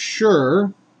I'm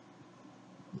sure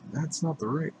that's not the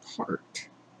right part.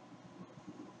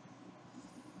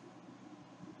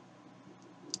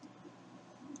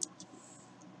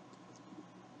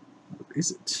 Where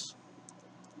is it?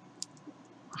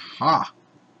 Aha!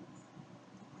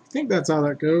 I think that's how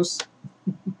that goes.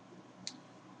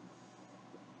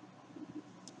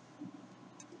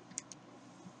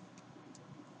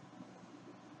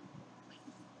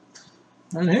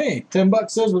 And hey, $10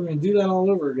 says we're going to do that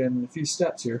all over again in a few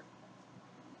steps here.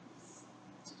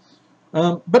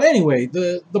 But anyway,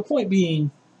 the point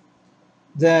being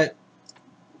that,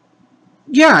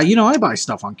 yeah, you know, I buy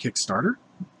stuff on Kickstarter.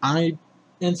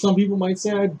 And some people might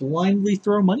say I blindly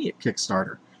throw money at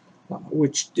Kickstarter,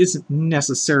 which isn't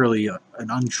necessarily an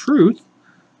untruth.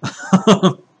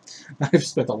 I've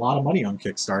spent a lot of money on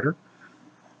Kickstarter.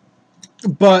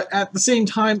 But at the same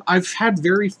time, I've had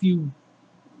very few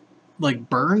like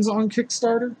burns on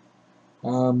Kickstarter.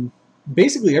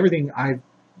 Basically everything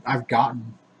I've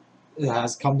gotten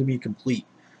has come to me complete.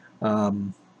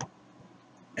 And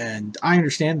I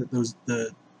understand that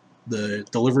the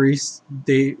deliveries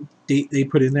they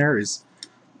put in there is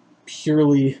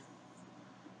purely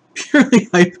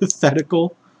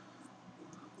hypothetical.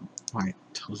 Why it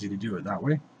tells you to do it that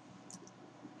way.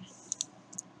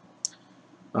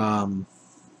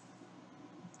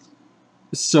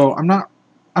 So I'm not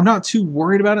too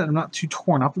worried about it. I'm not too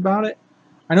torn up about it.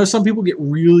 I know some people get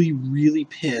really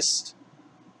pissed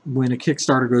when a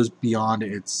Kickstarter goes beyond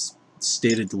its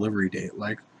stated delivery date.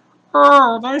 Like,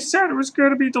 oh, they said it was going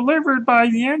to be delivered by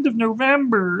the end of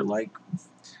November. Like,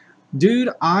 dude,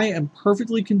 I am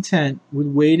perfectly content with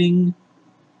waiting.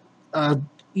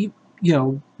 You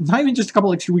know, not even just a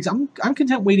couple extra weeks. I'm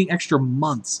content waiting extra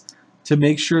months to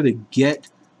make sure they get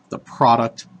the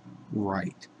product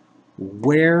right.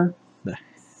 Where the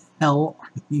hell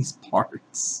are these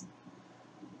parts?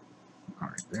 All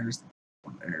right, there's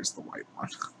the white one.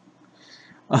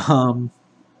 I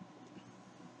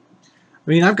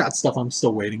mean, I've got stuff I'm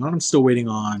still waiting on. I'm still waiting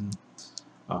on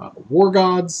War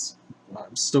Gods.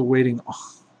 I'm still waiting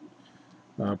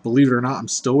on, believe it or not, I'm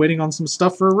still waiting on some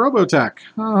stuff for Robotech.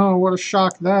 Oh, what a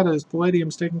shock that is.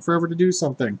 Palladium's taking forever to do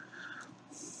something.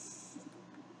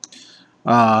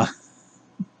 Not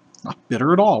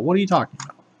bitter at all. What are you talking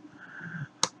about?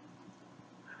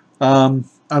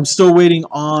 I'm still waiting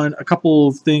on a couple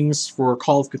of things for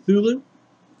Call of Cthulhu.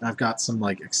 I've got some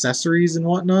like accessories and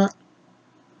whatnot.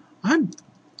 I'm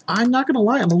not gonna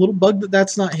lie, I'm a little bugged that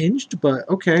that's not hinged, but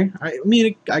okay. I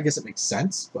mean, I guess it makes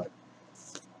sense, but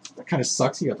that kind of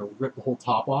sucks. You have to rip the whole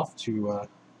top off to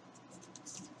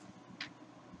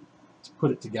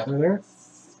put it together there.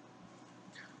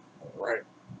 All right,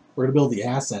 we're gonna build the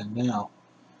ass end now.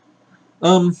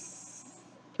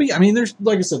 But yeah, I mean, there's,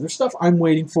 like I said, there's stuff I'm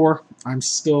waiting for. I'm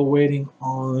still waiting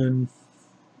on.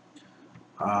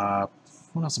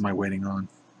 What else am I waiting on?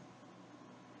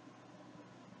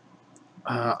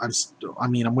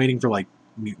 I'm waiting for like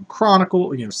Mutant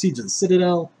Chronicle, you know, Siege of the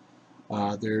Citadel.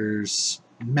 There's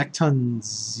Mechton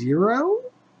Zero,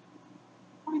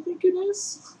 I think it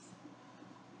is.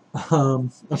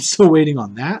 I'm still waiting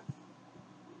on that.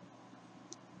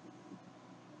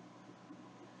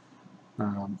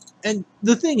 And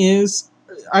the thing is,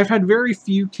 I've had very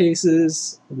few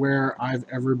cases where I've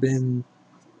ever been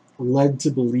led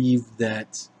to believe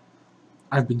that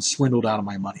I've been swindled out of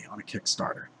my money on a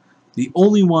Kickstarter. The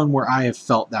only one where I have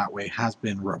felt that way has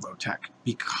been Robotech,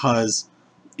 because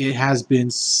it has been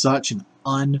such an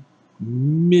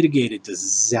unmitigated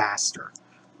disaster.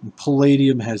 And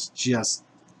Palladium has just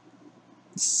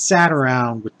sat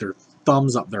around with their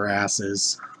thumbs up their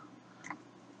asses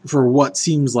for what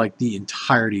seems like the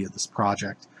entirety of this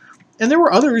project. And there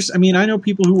were others. I mean, I know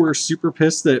people who were super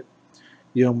pissed that,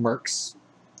 you know, Mercs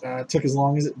took as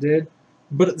long as it did.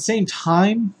 But at the same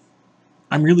time,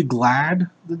 I'm really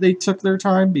glad that they took their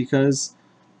time, because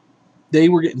they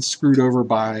were getting screwed over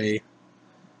by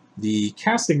the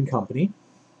casting company.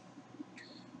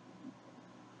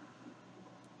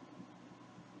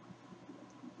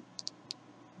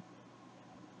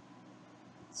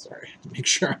 Sorry, make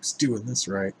sure I was doing this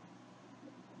right.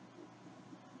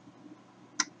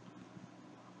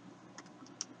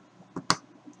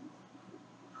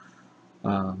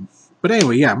 But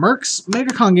anyway, yeah, Mercs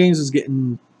MegaCon Games is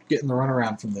getting the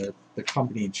runaround from the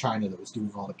company in China that was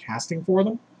doing all the casting for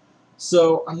them.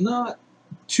 So I'm not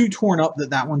too torn up that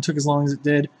that one took as long as it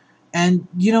did. And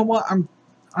you know what? I'm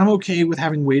okay with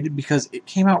having waited, because it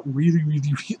came out really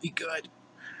good.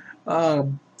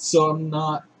 So I'm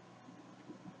not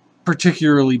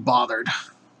particularly bothered.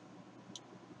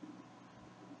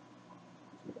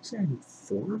 Say I need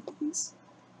 4 of these?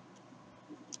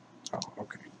 Oh,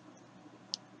 okay.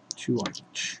 2 on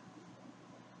each.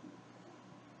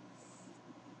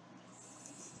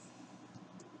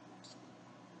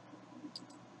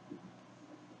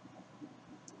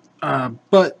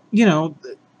 But, you know,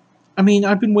 I mean,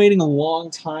 I've been waiting a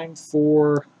long time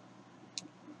for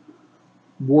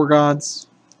War Gods.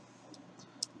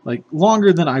 Like,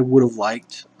 longer than I would have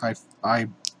liked. I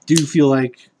do feel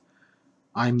like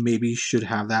I maybe should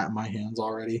have that in my hands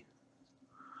already.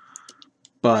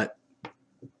 But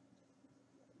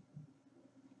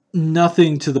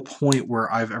nothing to the point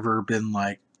where I've ever been,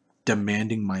 like,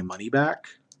 demanding my money back.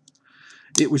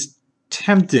 It was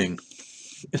tempting.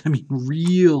 I mean,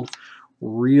 real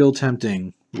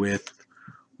tempting with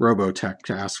Robotech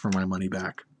to ask for my money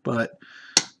back. But,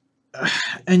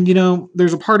 and you know,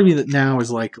 there's a part of me that now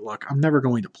is like, look, I'm never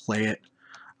going to play it.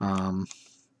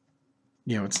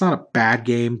 You know, it's not a bad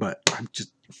game, but I'm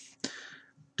just,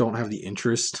 don't have the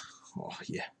interest. Oh,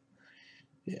 yeah.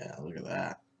 Yeah, look at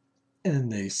that.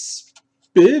 And they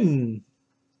spin.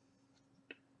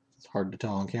 It's hard to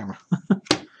tell on camera.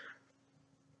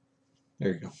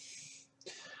 There you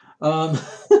go.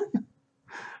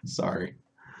 Sorry.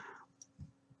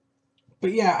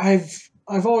 But yeah,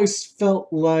 I've always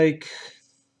felt like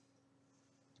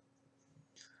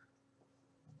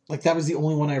that was the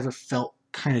only one I ever felt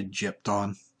kind of gypped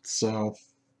on. So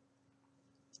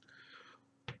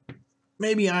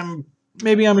maybe I'm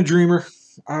a dreamer.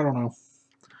 I don't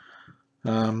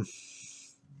know.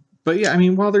 But yeah, I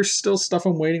mean, while there's still stuff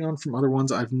I'm waiting on from other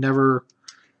ones, I've never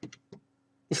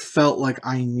felt like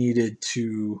I needed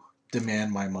to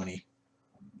demand my money.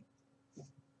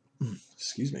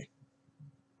 Excuse me.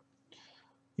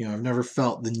 You know, I've never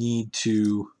felt the need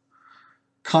to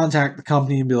contact the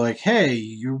company and be like, "Hey,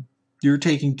 you're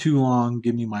taking too long.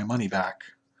 Give me my money back."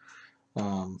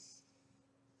 Because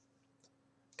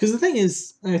the thing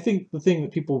is, I think the thing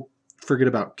that people forget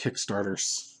about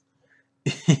Kickstarters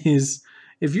is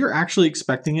if you're actually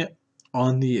expecting it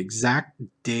on the exact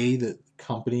day that the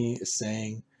company is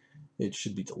saying it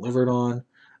should be delivered on,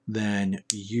 then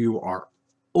you are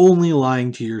only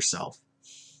lying to yourself.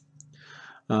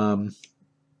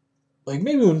 Like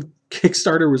maybe when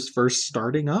Kickstarter was first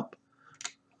starting up,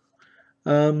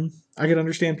 I could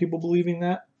understand people believing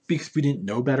that because we didn't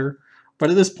know better. But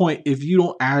at this point, if you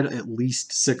don't add at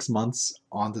least 6 months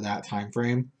onto that time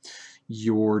frame,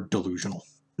 you're delusional.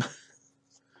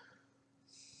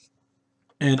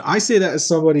 And I say that as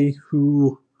somebody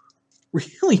who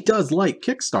really does like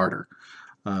Kickstarter.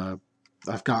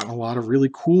 I've gotten a lot of really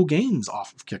cool games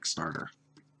off of Kickstarter.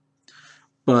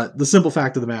 But the simple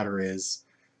fact of the matter is,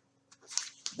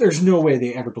 there's no way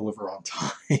they ever deliver on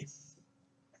time.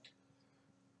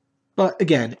 But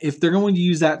again, if they're going to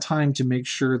use that time to make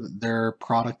sure that their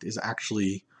product is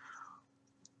actually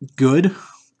good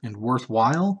and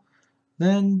worthwhile,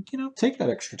 then, you know, take that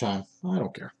extra time. I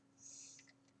don't care.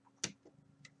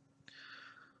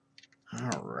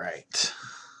 All right.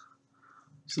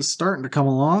 This is starting to come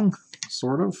along,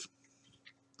 sort of.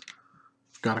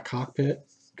 Got a cockpit,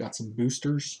 got some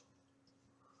boosters.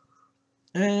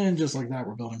 And just like that,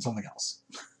 we're building something else.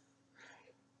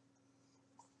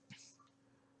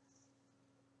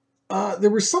 There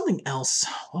was something else.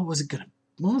 What was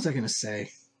I gonna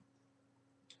say?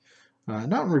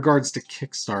 Not in regards to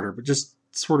Kickstarter, but just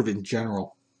sort of in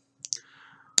general.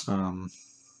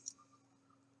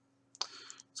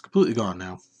 It's completely gone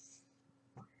now.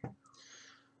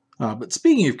 But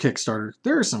speaking of Kickstarter,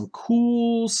 there is some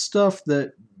cool stuff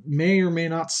that may or may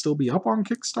not still be up on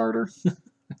Kickstarter. I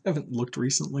haven't looked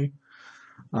recently.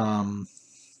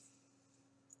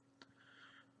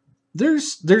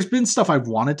 There's been stuff I've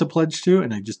wanted to pledge to,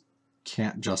 and I just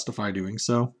can't justify doing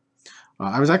so.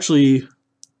 I was actually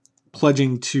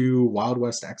pledging to Wild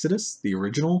West Exodus, the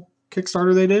original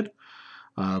Kickstarter they did,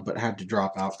 but had to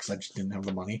drop out because I just didn't have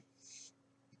the money.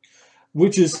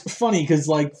 Which is funny because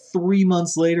like 3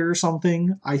 months later or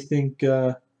something, I think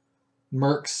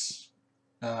Merck's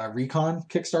Recon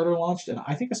Kickstarter launched, and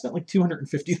I think I spent like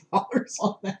 $250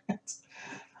 on that.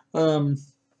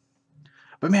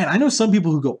 But man, I know some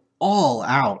people who go all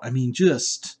out. I mean,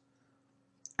 just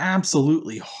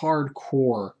absolutely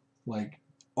hardcore, like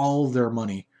all of their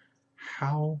money.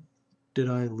 How did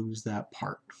I lose that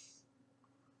part?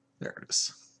 There it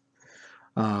is.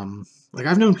 Like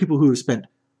I've known people who have spent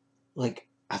like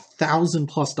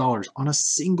 $1,000+ on a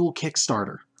single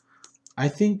Kickstarter. I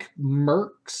think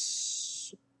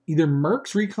either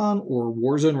Merck's Recon or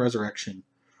Warzone Resurrection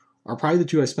are probably the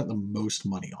two I spent the most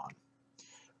money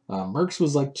on. Merck's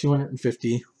was like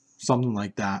 $250, something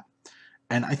like that.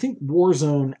 And I think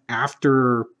Warzone,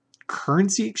 after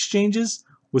currency exchanges,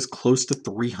 was close to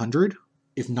 $300,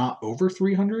 if not over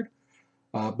 $300.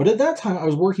 But at that time, I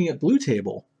was working at Blue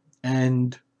Table,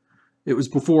 and it was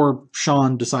before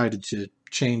Sean decided to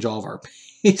change all of our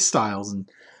pay styles and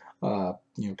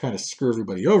kind of screw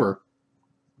everybody over.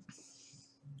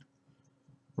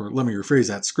 Or let me rephrase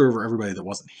that: screw over everybody that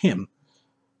wasn't him.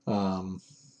 I'm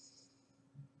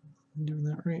doing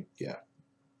that right? Yeah.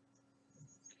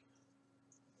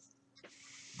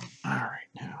 All right,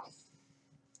 now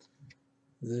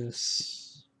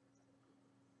this.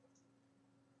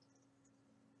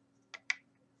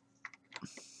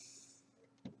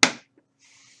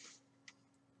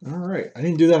 All right, I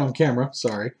didn't do that on camera,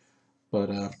 sorry.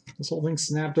 But this whole thing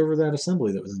snapped over that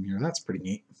assembly that was in here. That's pretty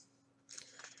neat.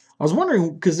 I was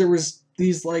wondering, because there was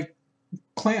these like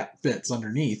clamp bits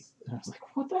underneath. And I was like,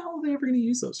 what the hell are they ever going to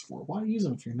use those for? Why use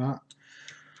them if you're not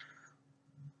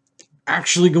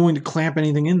actually going to clamp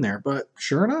anything in there? But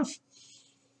sure enough.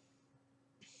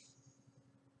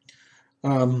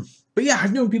 But yeah,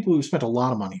 I've known people who spent a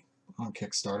lot of money on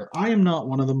Kickstarter. I am not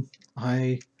one of them.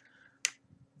 I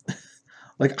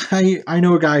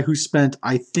know a guy who spent,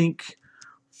 I think,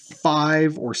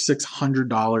 $500 or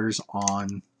 $600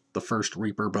 on the first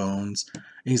Reaper Bones, and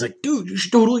he's like, "Dude, you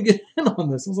should totally get in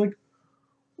on this." I was like,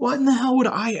 "What in the hell would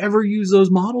I ever use those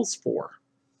models for?"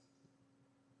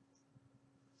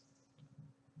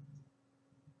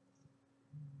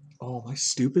 Oh, am I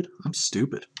stupid? I'm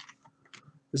stupid.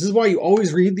 This is why you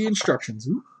always read the instructions.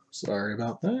 Ooh, sorry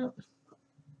about that.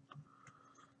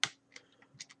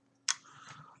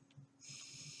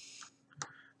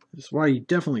 This is why you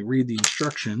definitely read the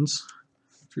instructions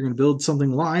if you're going to build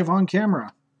something live on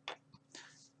camera.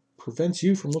 Prevents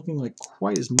you from looking like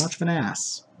quite as much of an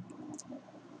ass.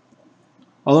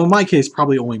 Although in my case,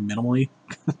 probably only minimally.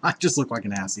 I just look like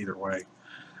an ass either way.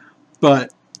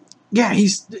 But yeah,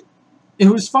 it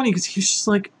was funny because he's just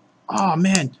like, "Oh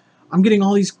man, I'm getting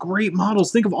all these great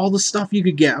models. Think of all the stuff you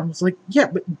could get." I was like, "Yeah,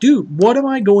 but dude, what am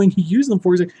I going to use them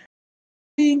for?" He's like,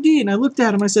 "D&D." And I looked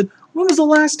at him, I said, "When was the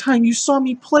last time you saw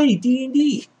me play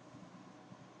D&D?"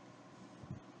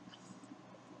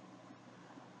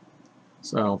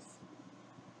 So,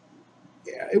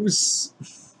 yeah, it was...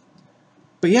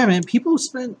 But yeah, man, people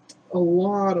spent a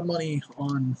lot of money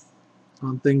on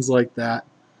things like that.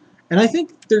 And I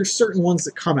think there's certain ones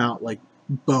that come out, like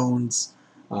Bones,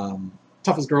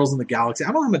 Toughest Girls in the Galaxy. I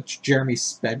don't know how much Jeremy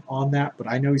spent on that, but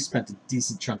I know he spent a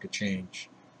decent chunk of change.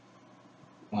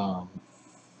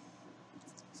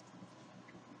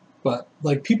 But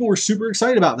like, people were super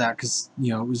excited about that because,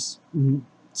 you know, it was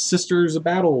Sisters of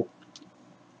Battle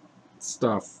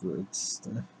stuff. It's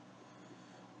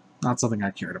not something I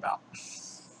cared about.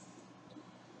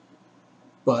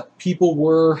 But people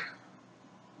were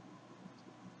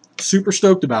super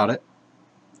stoked about it.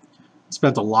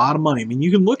 Spent a lot of money. I mean, you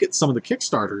can look at some of the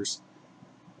Kickstarters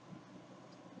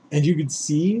and you can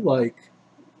see, like,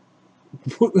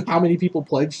 how many people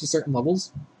pledged to certain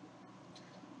levels.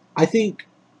 I think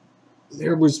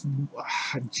there was,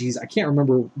 geez, I can't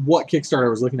remember what Kickstarter I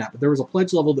was looking at, but there was a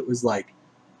pledge level that was like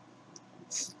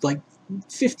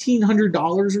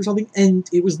 $1,500 or something, and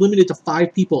it was limited to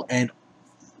 5 people, and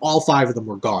all 5 of them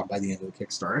were gone by the end of the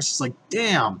Kickstarter. It's just like,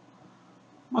 damn,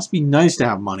 must be nice to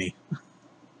have money.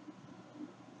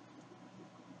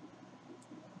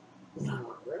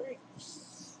 Alright.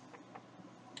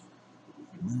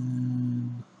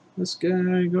 And this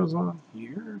guy goes on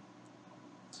here.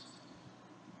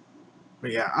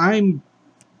 But yeah,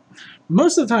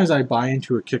 most of the times I buy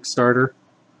into a Kickstarter,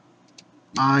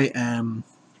 I am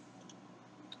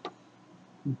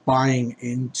buying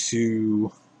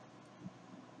into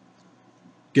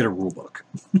get a rulebook.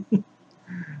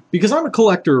 Because I'm a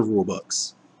collector of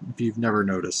rulebooks, if you've never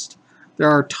noticed. There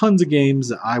are tons of games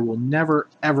that I will never,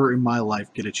 ever in my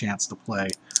life get a chance to play,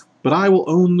 but I will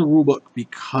own the rulebook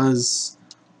because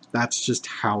that's just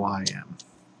how I am.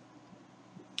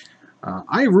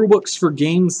 I have rulebooks for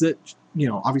games that, you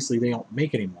know, obviously they don't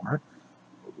make anymore.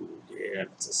 Ooh, yeah,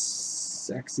 it's a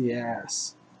sexy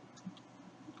ass.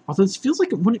 Although this feels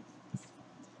like it wouldn't...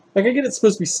 Like, I get it's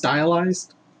supposed to be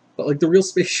stylized, but like the real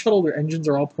space shuttle, their engines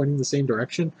are all pointing the same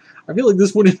direction. I feel like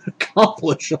this wouldn't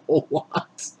accomplish a whole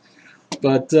lot.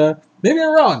 But maybe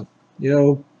I'm wrong.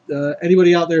 You know,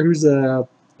 anybody out there who's a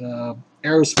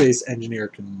aerospace engineer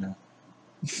can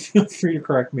feel free to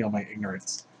correct me on my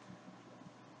ignorance.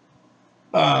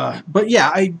 But yeah,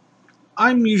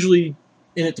 I'm usually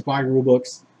in it to buy rule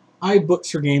books. I have books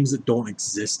for games that don't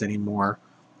exist anymore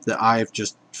that I've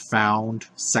just found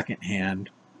secondhand.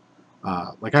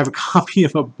 Like I have a copy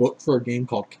of a book for a game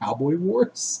called Cowboy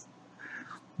Wars.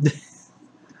 It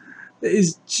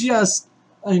is just,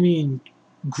 I mean,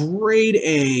 grade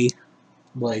A,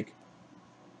 like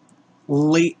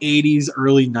late 80s,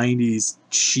 early 90s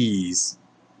cheese.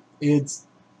 It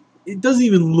doesn't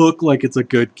even look like it's a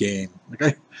good game.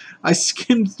 Like I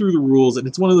skimmed through the rules, and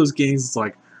it's one of those games. It's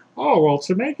like, oh well,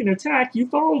 to make an attack, you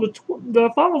follow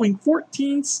the following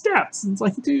 14 steps. And it's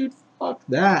like, dude, fuck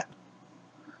that.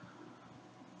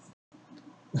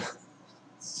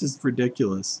 It's just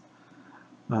ridiculous.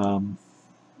 And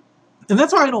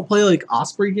that's why I don't play like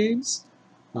Osprey games.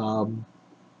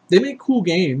 They make cool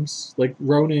games like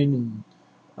Ronin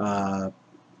and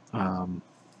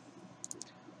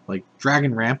like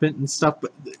Dragon Rampant and stuff,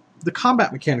 but the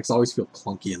combat mechanics always feel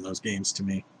clunky in those games to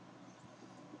me.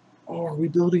 Oh, are we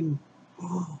building?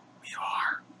 Oh, we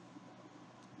are.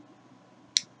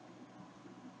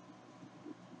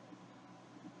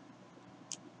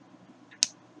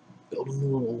 Building a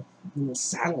little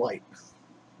satellite.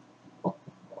 Oh,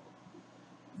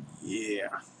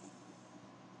 yeah.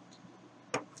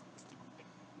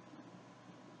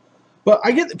 But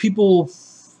I get that people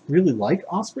really like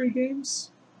Osprey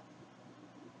games,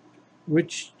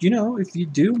 which, you know, if you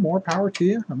do, more power to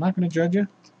you. I'm not going to judge you.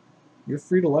 You're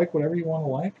free to like whatever you want to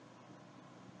like.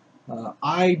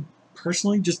 I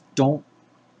personally just don't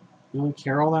really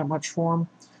care all that much for them.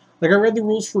 Like, I read the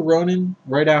rules for Ronin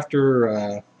right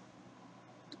after,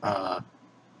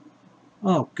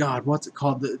 oh god, what's it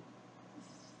called? The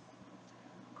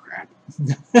crap.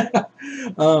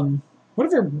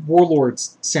 Whatever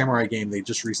Warlords samurai game they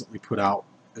just recently put out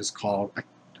is called.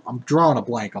 I'm drawing a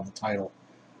blank on the title,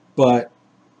 but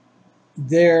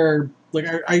they're like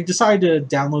I decided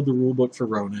to download the rulebook for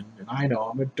Ronin, and I know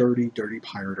I'm a dirty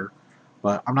pirater,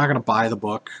 but I'm not gonna buy the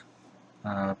book.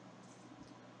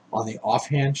 On the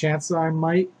offhand chance that I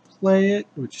might play it,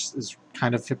 which is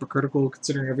kind of hypocritical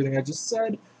considering everything I just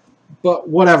said, but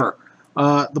whatever.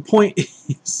 The point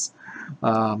is,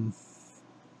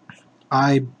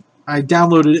 I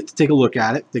downloaded it to take a look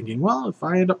at it, thinking, well, if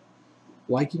I end up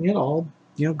liking it, I'll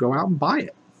go out and buy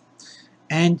it.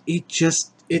 And it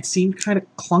seemed kind of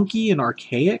clunky and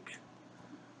archaic,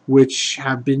 which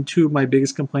have been two of my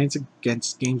biggest complaints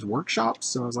against Games Workshop.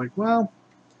 So I was like, well,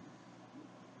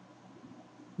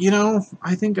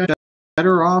 I think I'm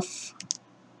better off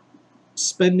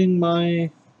spending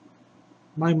my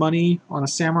money on a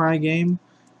samurai game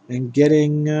and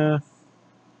getting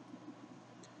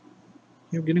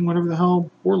getting whatever the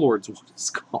hell Warlords is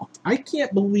called. I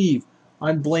can't believe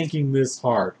I'm blanking this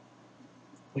hard.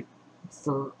 Like,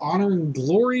 for Honor and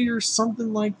Glory or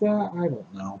something like that? I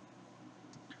don't know.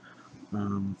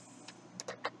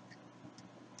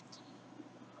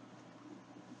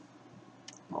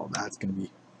 Oh, that's gonna be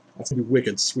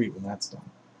wicked sweet when that's done.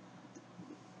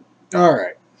 All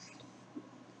right.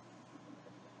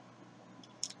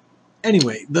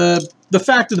 Anyway, the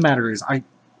fact of the matter is, I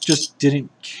just didn't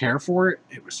care for it.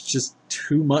 It was just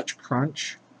too much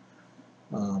crunch.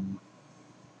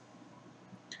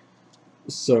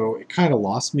 So it kind of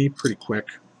lost me pretty quick.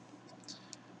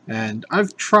 And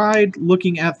I've tried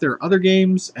looking at their other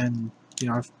games, and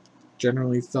I've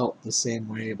generally felt the same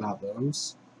way about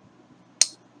those.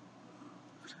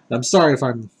 I'm sorry if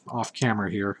I'm off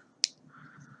camera here.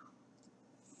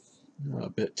 A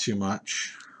bit too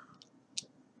much.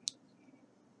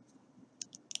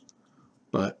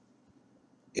 But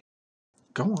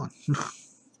go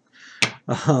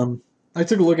on. I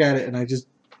took a look at it and I just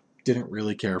didn't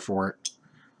really care for it.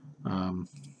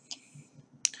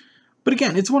 But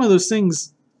again, it's one of those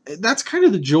things. That's kind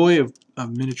of the joy of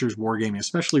miniatures wargaming,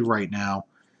 especially right now,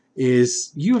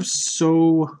 is you have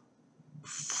so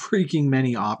freaking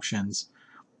many options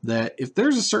that if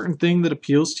there's a certain thing that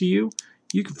appeals to you,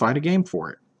 you can find a game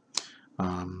for it.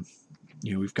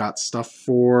 We've got stuff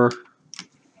for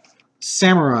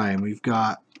samurai, and we've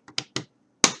got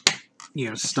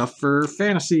stuff for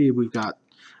fantasy, we've got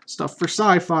stuff for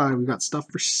sci-fi, we've got stuff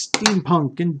for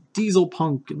steampunk and diesel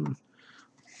punk. And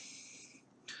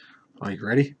are you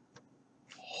ready?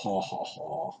 Ha ha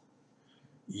ha.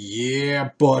 Yeah,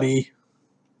 buddy.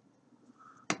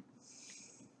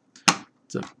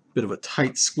 It's a bit of a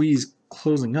tight squeeze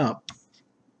closing up.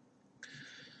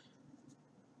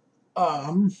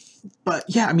 But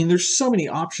yeah, I mean, there's so many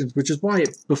options, which is why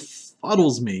it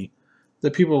befuddles me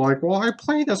that people are like, well, I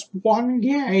play this one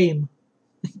game.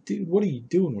 Dude, what are you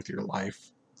doing with your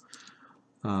life?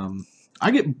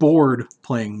 I get bored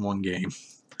playing one game.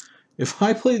 If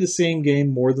I play the same game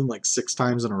more than like 6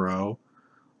 times in a row,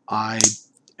 I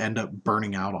end up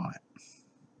burning out on it.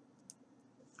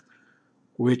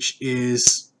 Which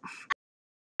is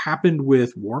happened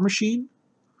with War Machine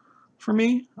for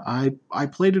me. I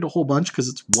played it a whole bunch because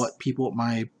it's what people at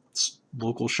my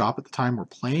local shop at the time were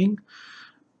playing.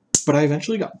 But I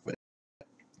eventually got quit.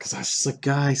 Because I was just like,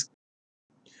 guys,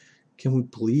 can we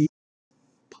please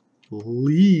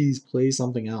play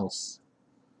something else?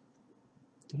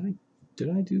 Did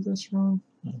I do this wrong?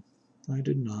 No, I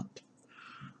did not.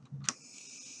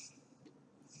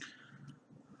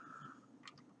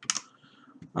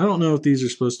 I don't know if these are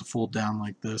supposed to fold down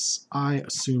like this. I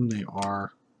assume they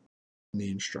are in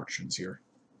the instructions here.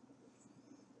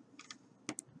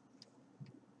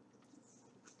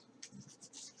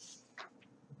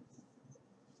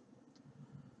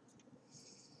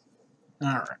 All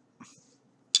right.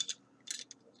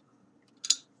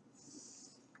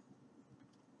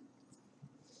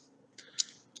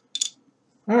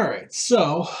 All right,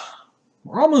 so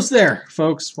we're almost there,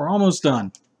 folks. We're almost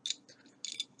done.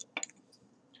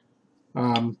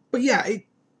 But yeah,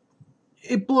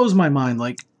 it blows my mind.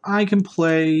 Like, I can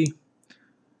play...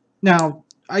 Now,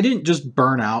 I didn't just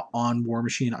burn out on War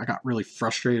Machine. I got really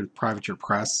frustrated with Privateer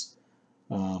Press.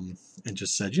 and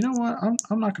just said, you know what,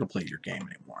 I'm not going to play your game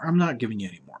anymore. I'm not giving you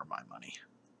any more of my money.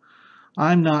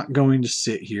 I'm not going to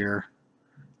sit here,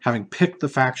 having picked the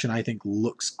faction I think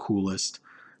looks coolest,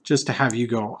 just to have you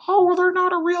go, oh, well, they're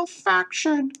not a real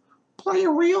faction. Play a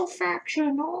real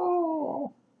faction.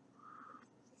 Oh.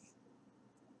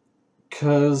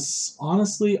 Because,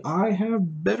 honestly, I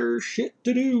have better shit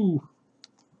to do.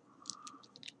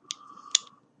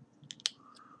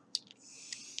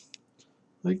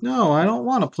 Like, no, I don't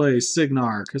want to play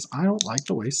Signar, because I don't like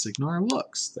the way Signar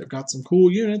looks. They've got some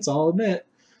cool units, I'll admit.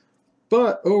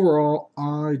 But, overall,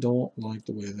 I don't like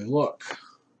the way they look.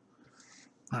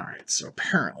 Alright, so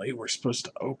apparently we're supposed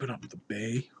to open up the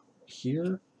bay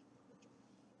here.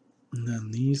 And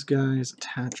then these guys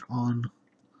attach on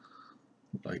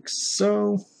like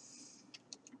so.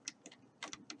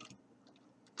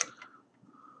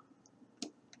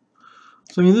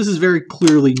 So, I mean, this is very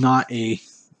clearly not a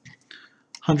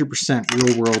 100%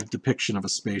 real-world depiction of a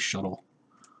space shuttle.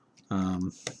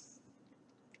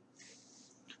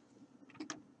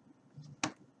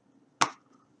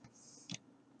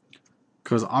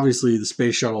 Because obviously the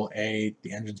space shuttle, A,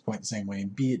 the engines point the same way,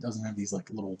 and B, it doesn't have these like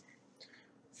little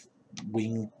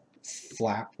wing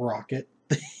flap rocket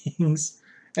things.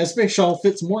 And a space shuttle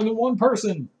fits more than one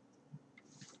person.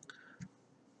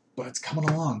 But it's coming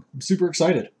along. I'm super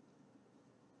excited.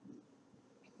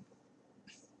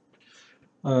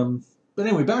 But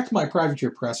anyway, back to my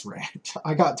privateer press rant.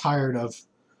 I got tired of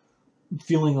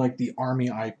feeling like the army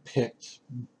I picked,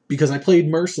 because I played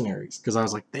mercenaries, because I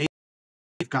was like, they've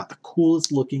got the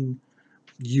coolest looking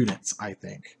units, I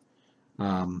think.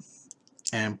 And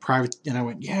I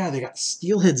went, yeah, they got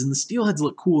steelheads, and the steelheads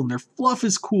look cool, and their fluff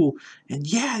is cool, and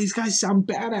yeah, these guys sound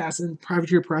badass. And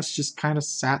Privateer Press just kind of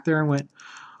sat there and went,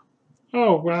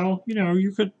 oh, well, you know,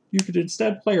 you could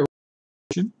instead play a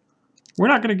mission. We're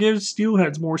not going to give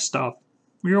steelheads more stuff.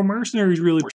 You know, mercenaries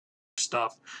really more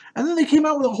stuff. And then they came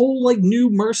out with a whole like new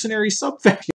mercenary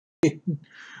subfaction,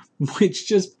 which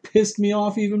just pissed me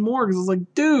off even more, because I was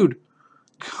like, dude,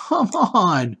 come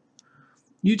on.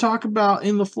 You talk about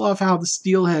in the fluff how the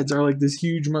steelheads are like this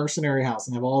huge mercenary house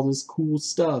and have all this cool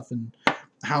stuff and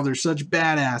how they're such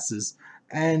badasses,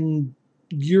 and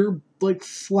you're like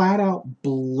flat out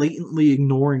blatantly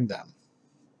ignoring them.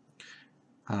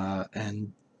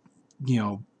 And you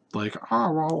know, like,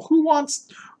 oh well, who wants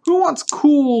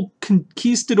cool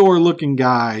conquistador looking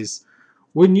guys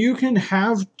when you can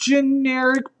have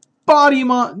generic body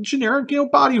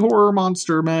horror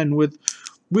monster men with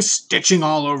stitching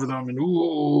all over them, and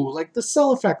ooh, like the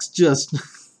cell effects just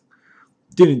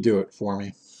didn't do it for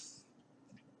me.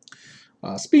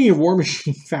 Speaking of War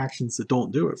Machine factions that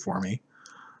don't do it for me,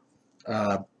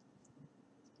 the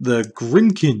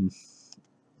Grimkin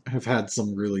have had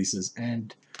some releases,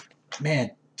 and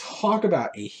man, talk about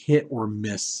a hit or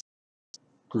miss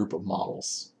group of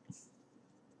models.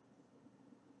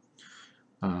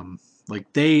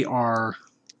 Like, they are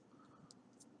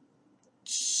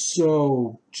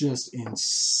so just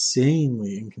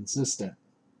insanely inconsistent.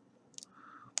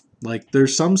 Like,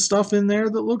 there's some stuff in there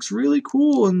that looks really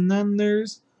cool, and then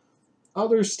there's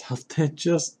other stuff that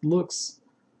just looks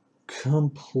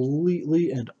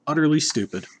completely and utterly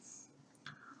stupid.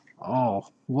 Oh,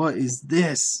 what is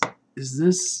this? Is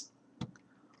this...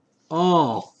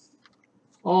 Oh.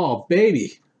 Oh,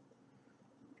 baby.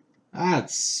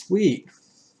 That's sweet.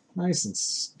 Nice and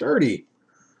sturdy.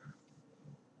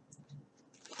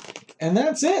 And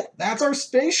that's it. That's our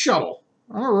space shuttle.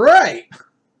 All right.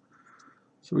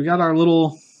 So we got our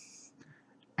little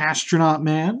astronaut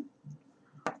man.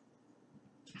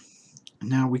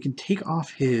 Now we can take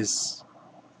off this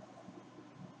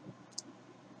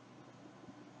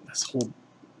whole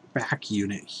back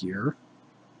unit here.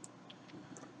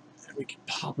 And we can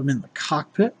pop him in the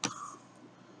cockpit.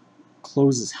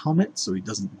 Close his helmet so he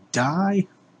doesn't die.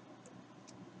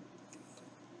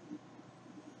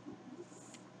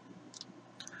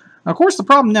 Now, of course, the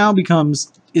problem now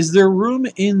becomes, is there room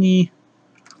in the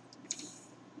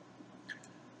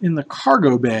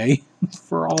cargo bay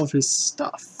for all of his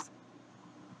stuff?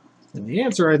 And the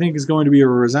answer, I think, is going to be a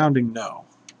resounding no.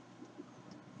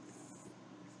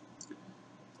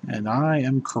 And I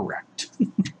am correct.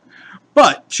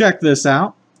 But check this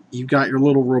out. You've got your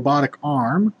little robotic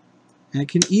arm, and it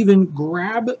can even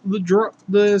grab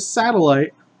the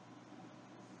satellite.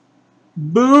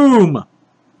 Boom!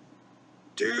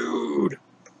 Dude!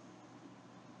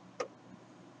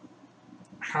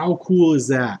 How cool is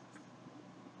that?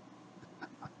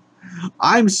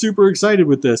 I'm super excited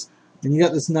with this. And you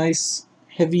got this nice,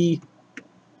 heavy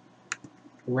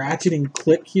ratcheting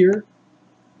click here.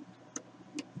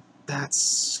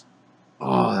 That's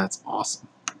awesome.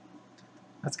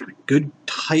 That's got a good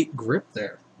tight grip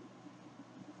there.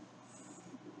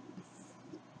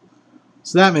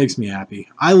 So that makes me happy.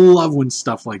 I love when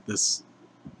stuff like this,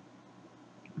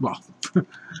 well,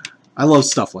 I love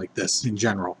stuff like this in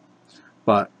general,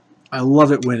 but I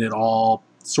love it when it all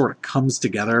sort of comes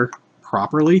together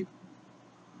properly.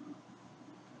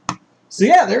 So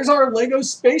yeah, there's our Lego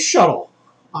Space Shuttle.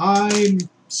 I'm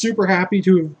super happy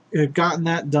to have gotten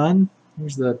that done.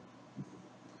 Here's the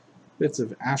bits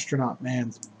of Astronaut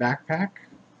Man's backpack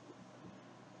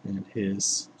and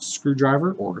his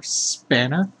screwdriver, or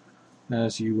spanner,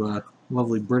 as you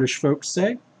lovely British folks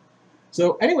say.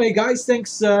 So anyway, guys,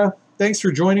 thanks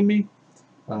for joining me.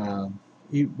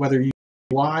 Whether you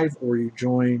live or you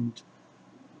joined,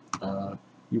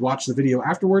 you watched the video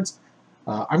afterwards.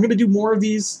 I'm going to do more of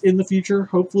these in the future,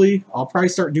 hopefully. I'll probably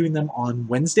start doing them on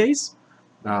Wednesdays.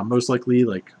 Most likely,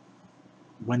 like,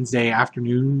 Wednesday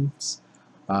afternoons.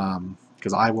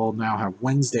 Because I will now have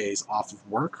Wednesdays off of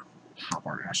work. Pop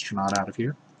our astronaut out of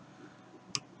here.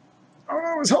 Oh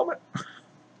no, his helmet!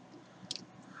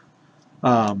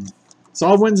 So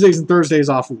I'll have Wednesdays and Thursdays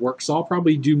off of work, so I'll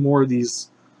probably do more of these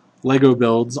Lego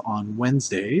builds on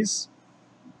Wednesdays.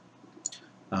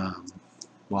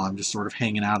 While I'm just sort of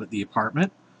hanging out at the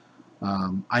apartment.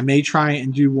 I may try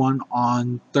and do one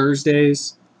on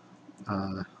Thursdays.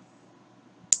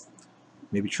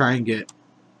 Maybe try and get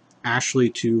Ashley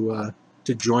to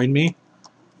join me.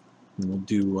 And we'll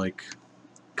do like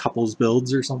couples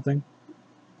builds or something.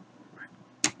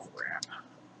 Crap.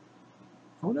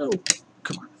 Oh no.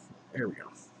 Come on. There we go.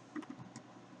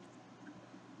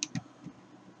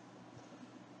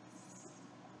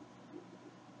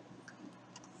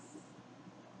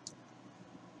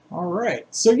 Alright,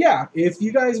 so yeah, if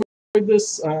you guys enjoyed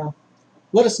this,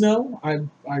 let us know.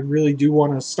 I really do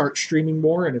want to start streaming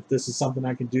more, and if this is something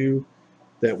I can do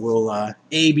that will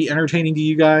A, be entertaining to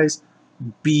you guys,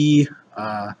 B,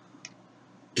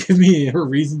 give me a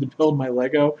reason to build my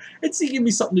Lego, and C, give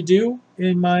me something to do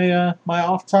in my my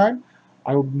off time,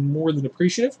 I would be more than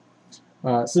appreciative.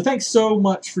 So thanks so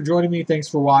much for joining me. Thanks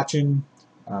for watching.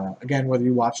 Again, whether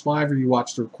you watched live or you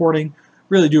watched the recording,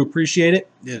 really do appreciate it.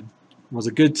 It was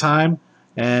a good time,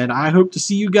 and I hope to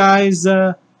see you guys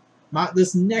not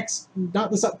this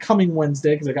upcoming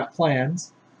Wednesday because I got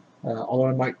plans.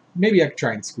 Although maybe I could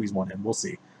try and squeeze one in. We'll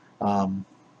see. But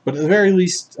at the very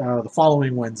least, the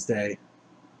following Wednesday,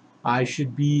 I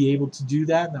should be able to do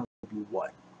that. And that will be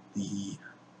what, the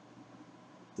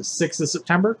 6th of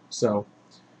September. So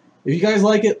if you guys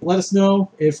like it, let us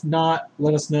know. If not,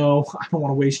 let us know. I don't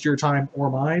want to waste your time or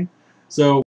mine.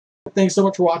 So thanks so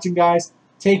much for watching, guys.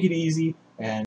 Take it easy, and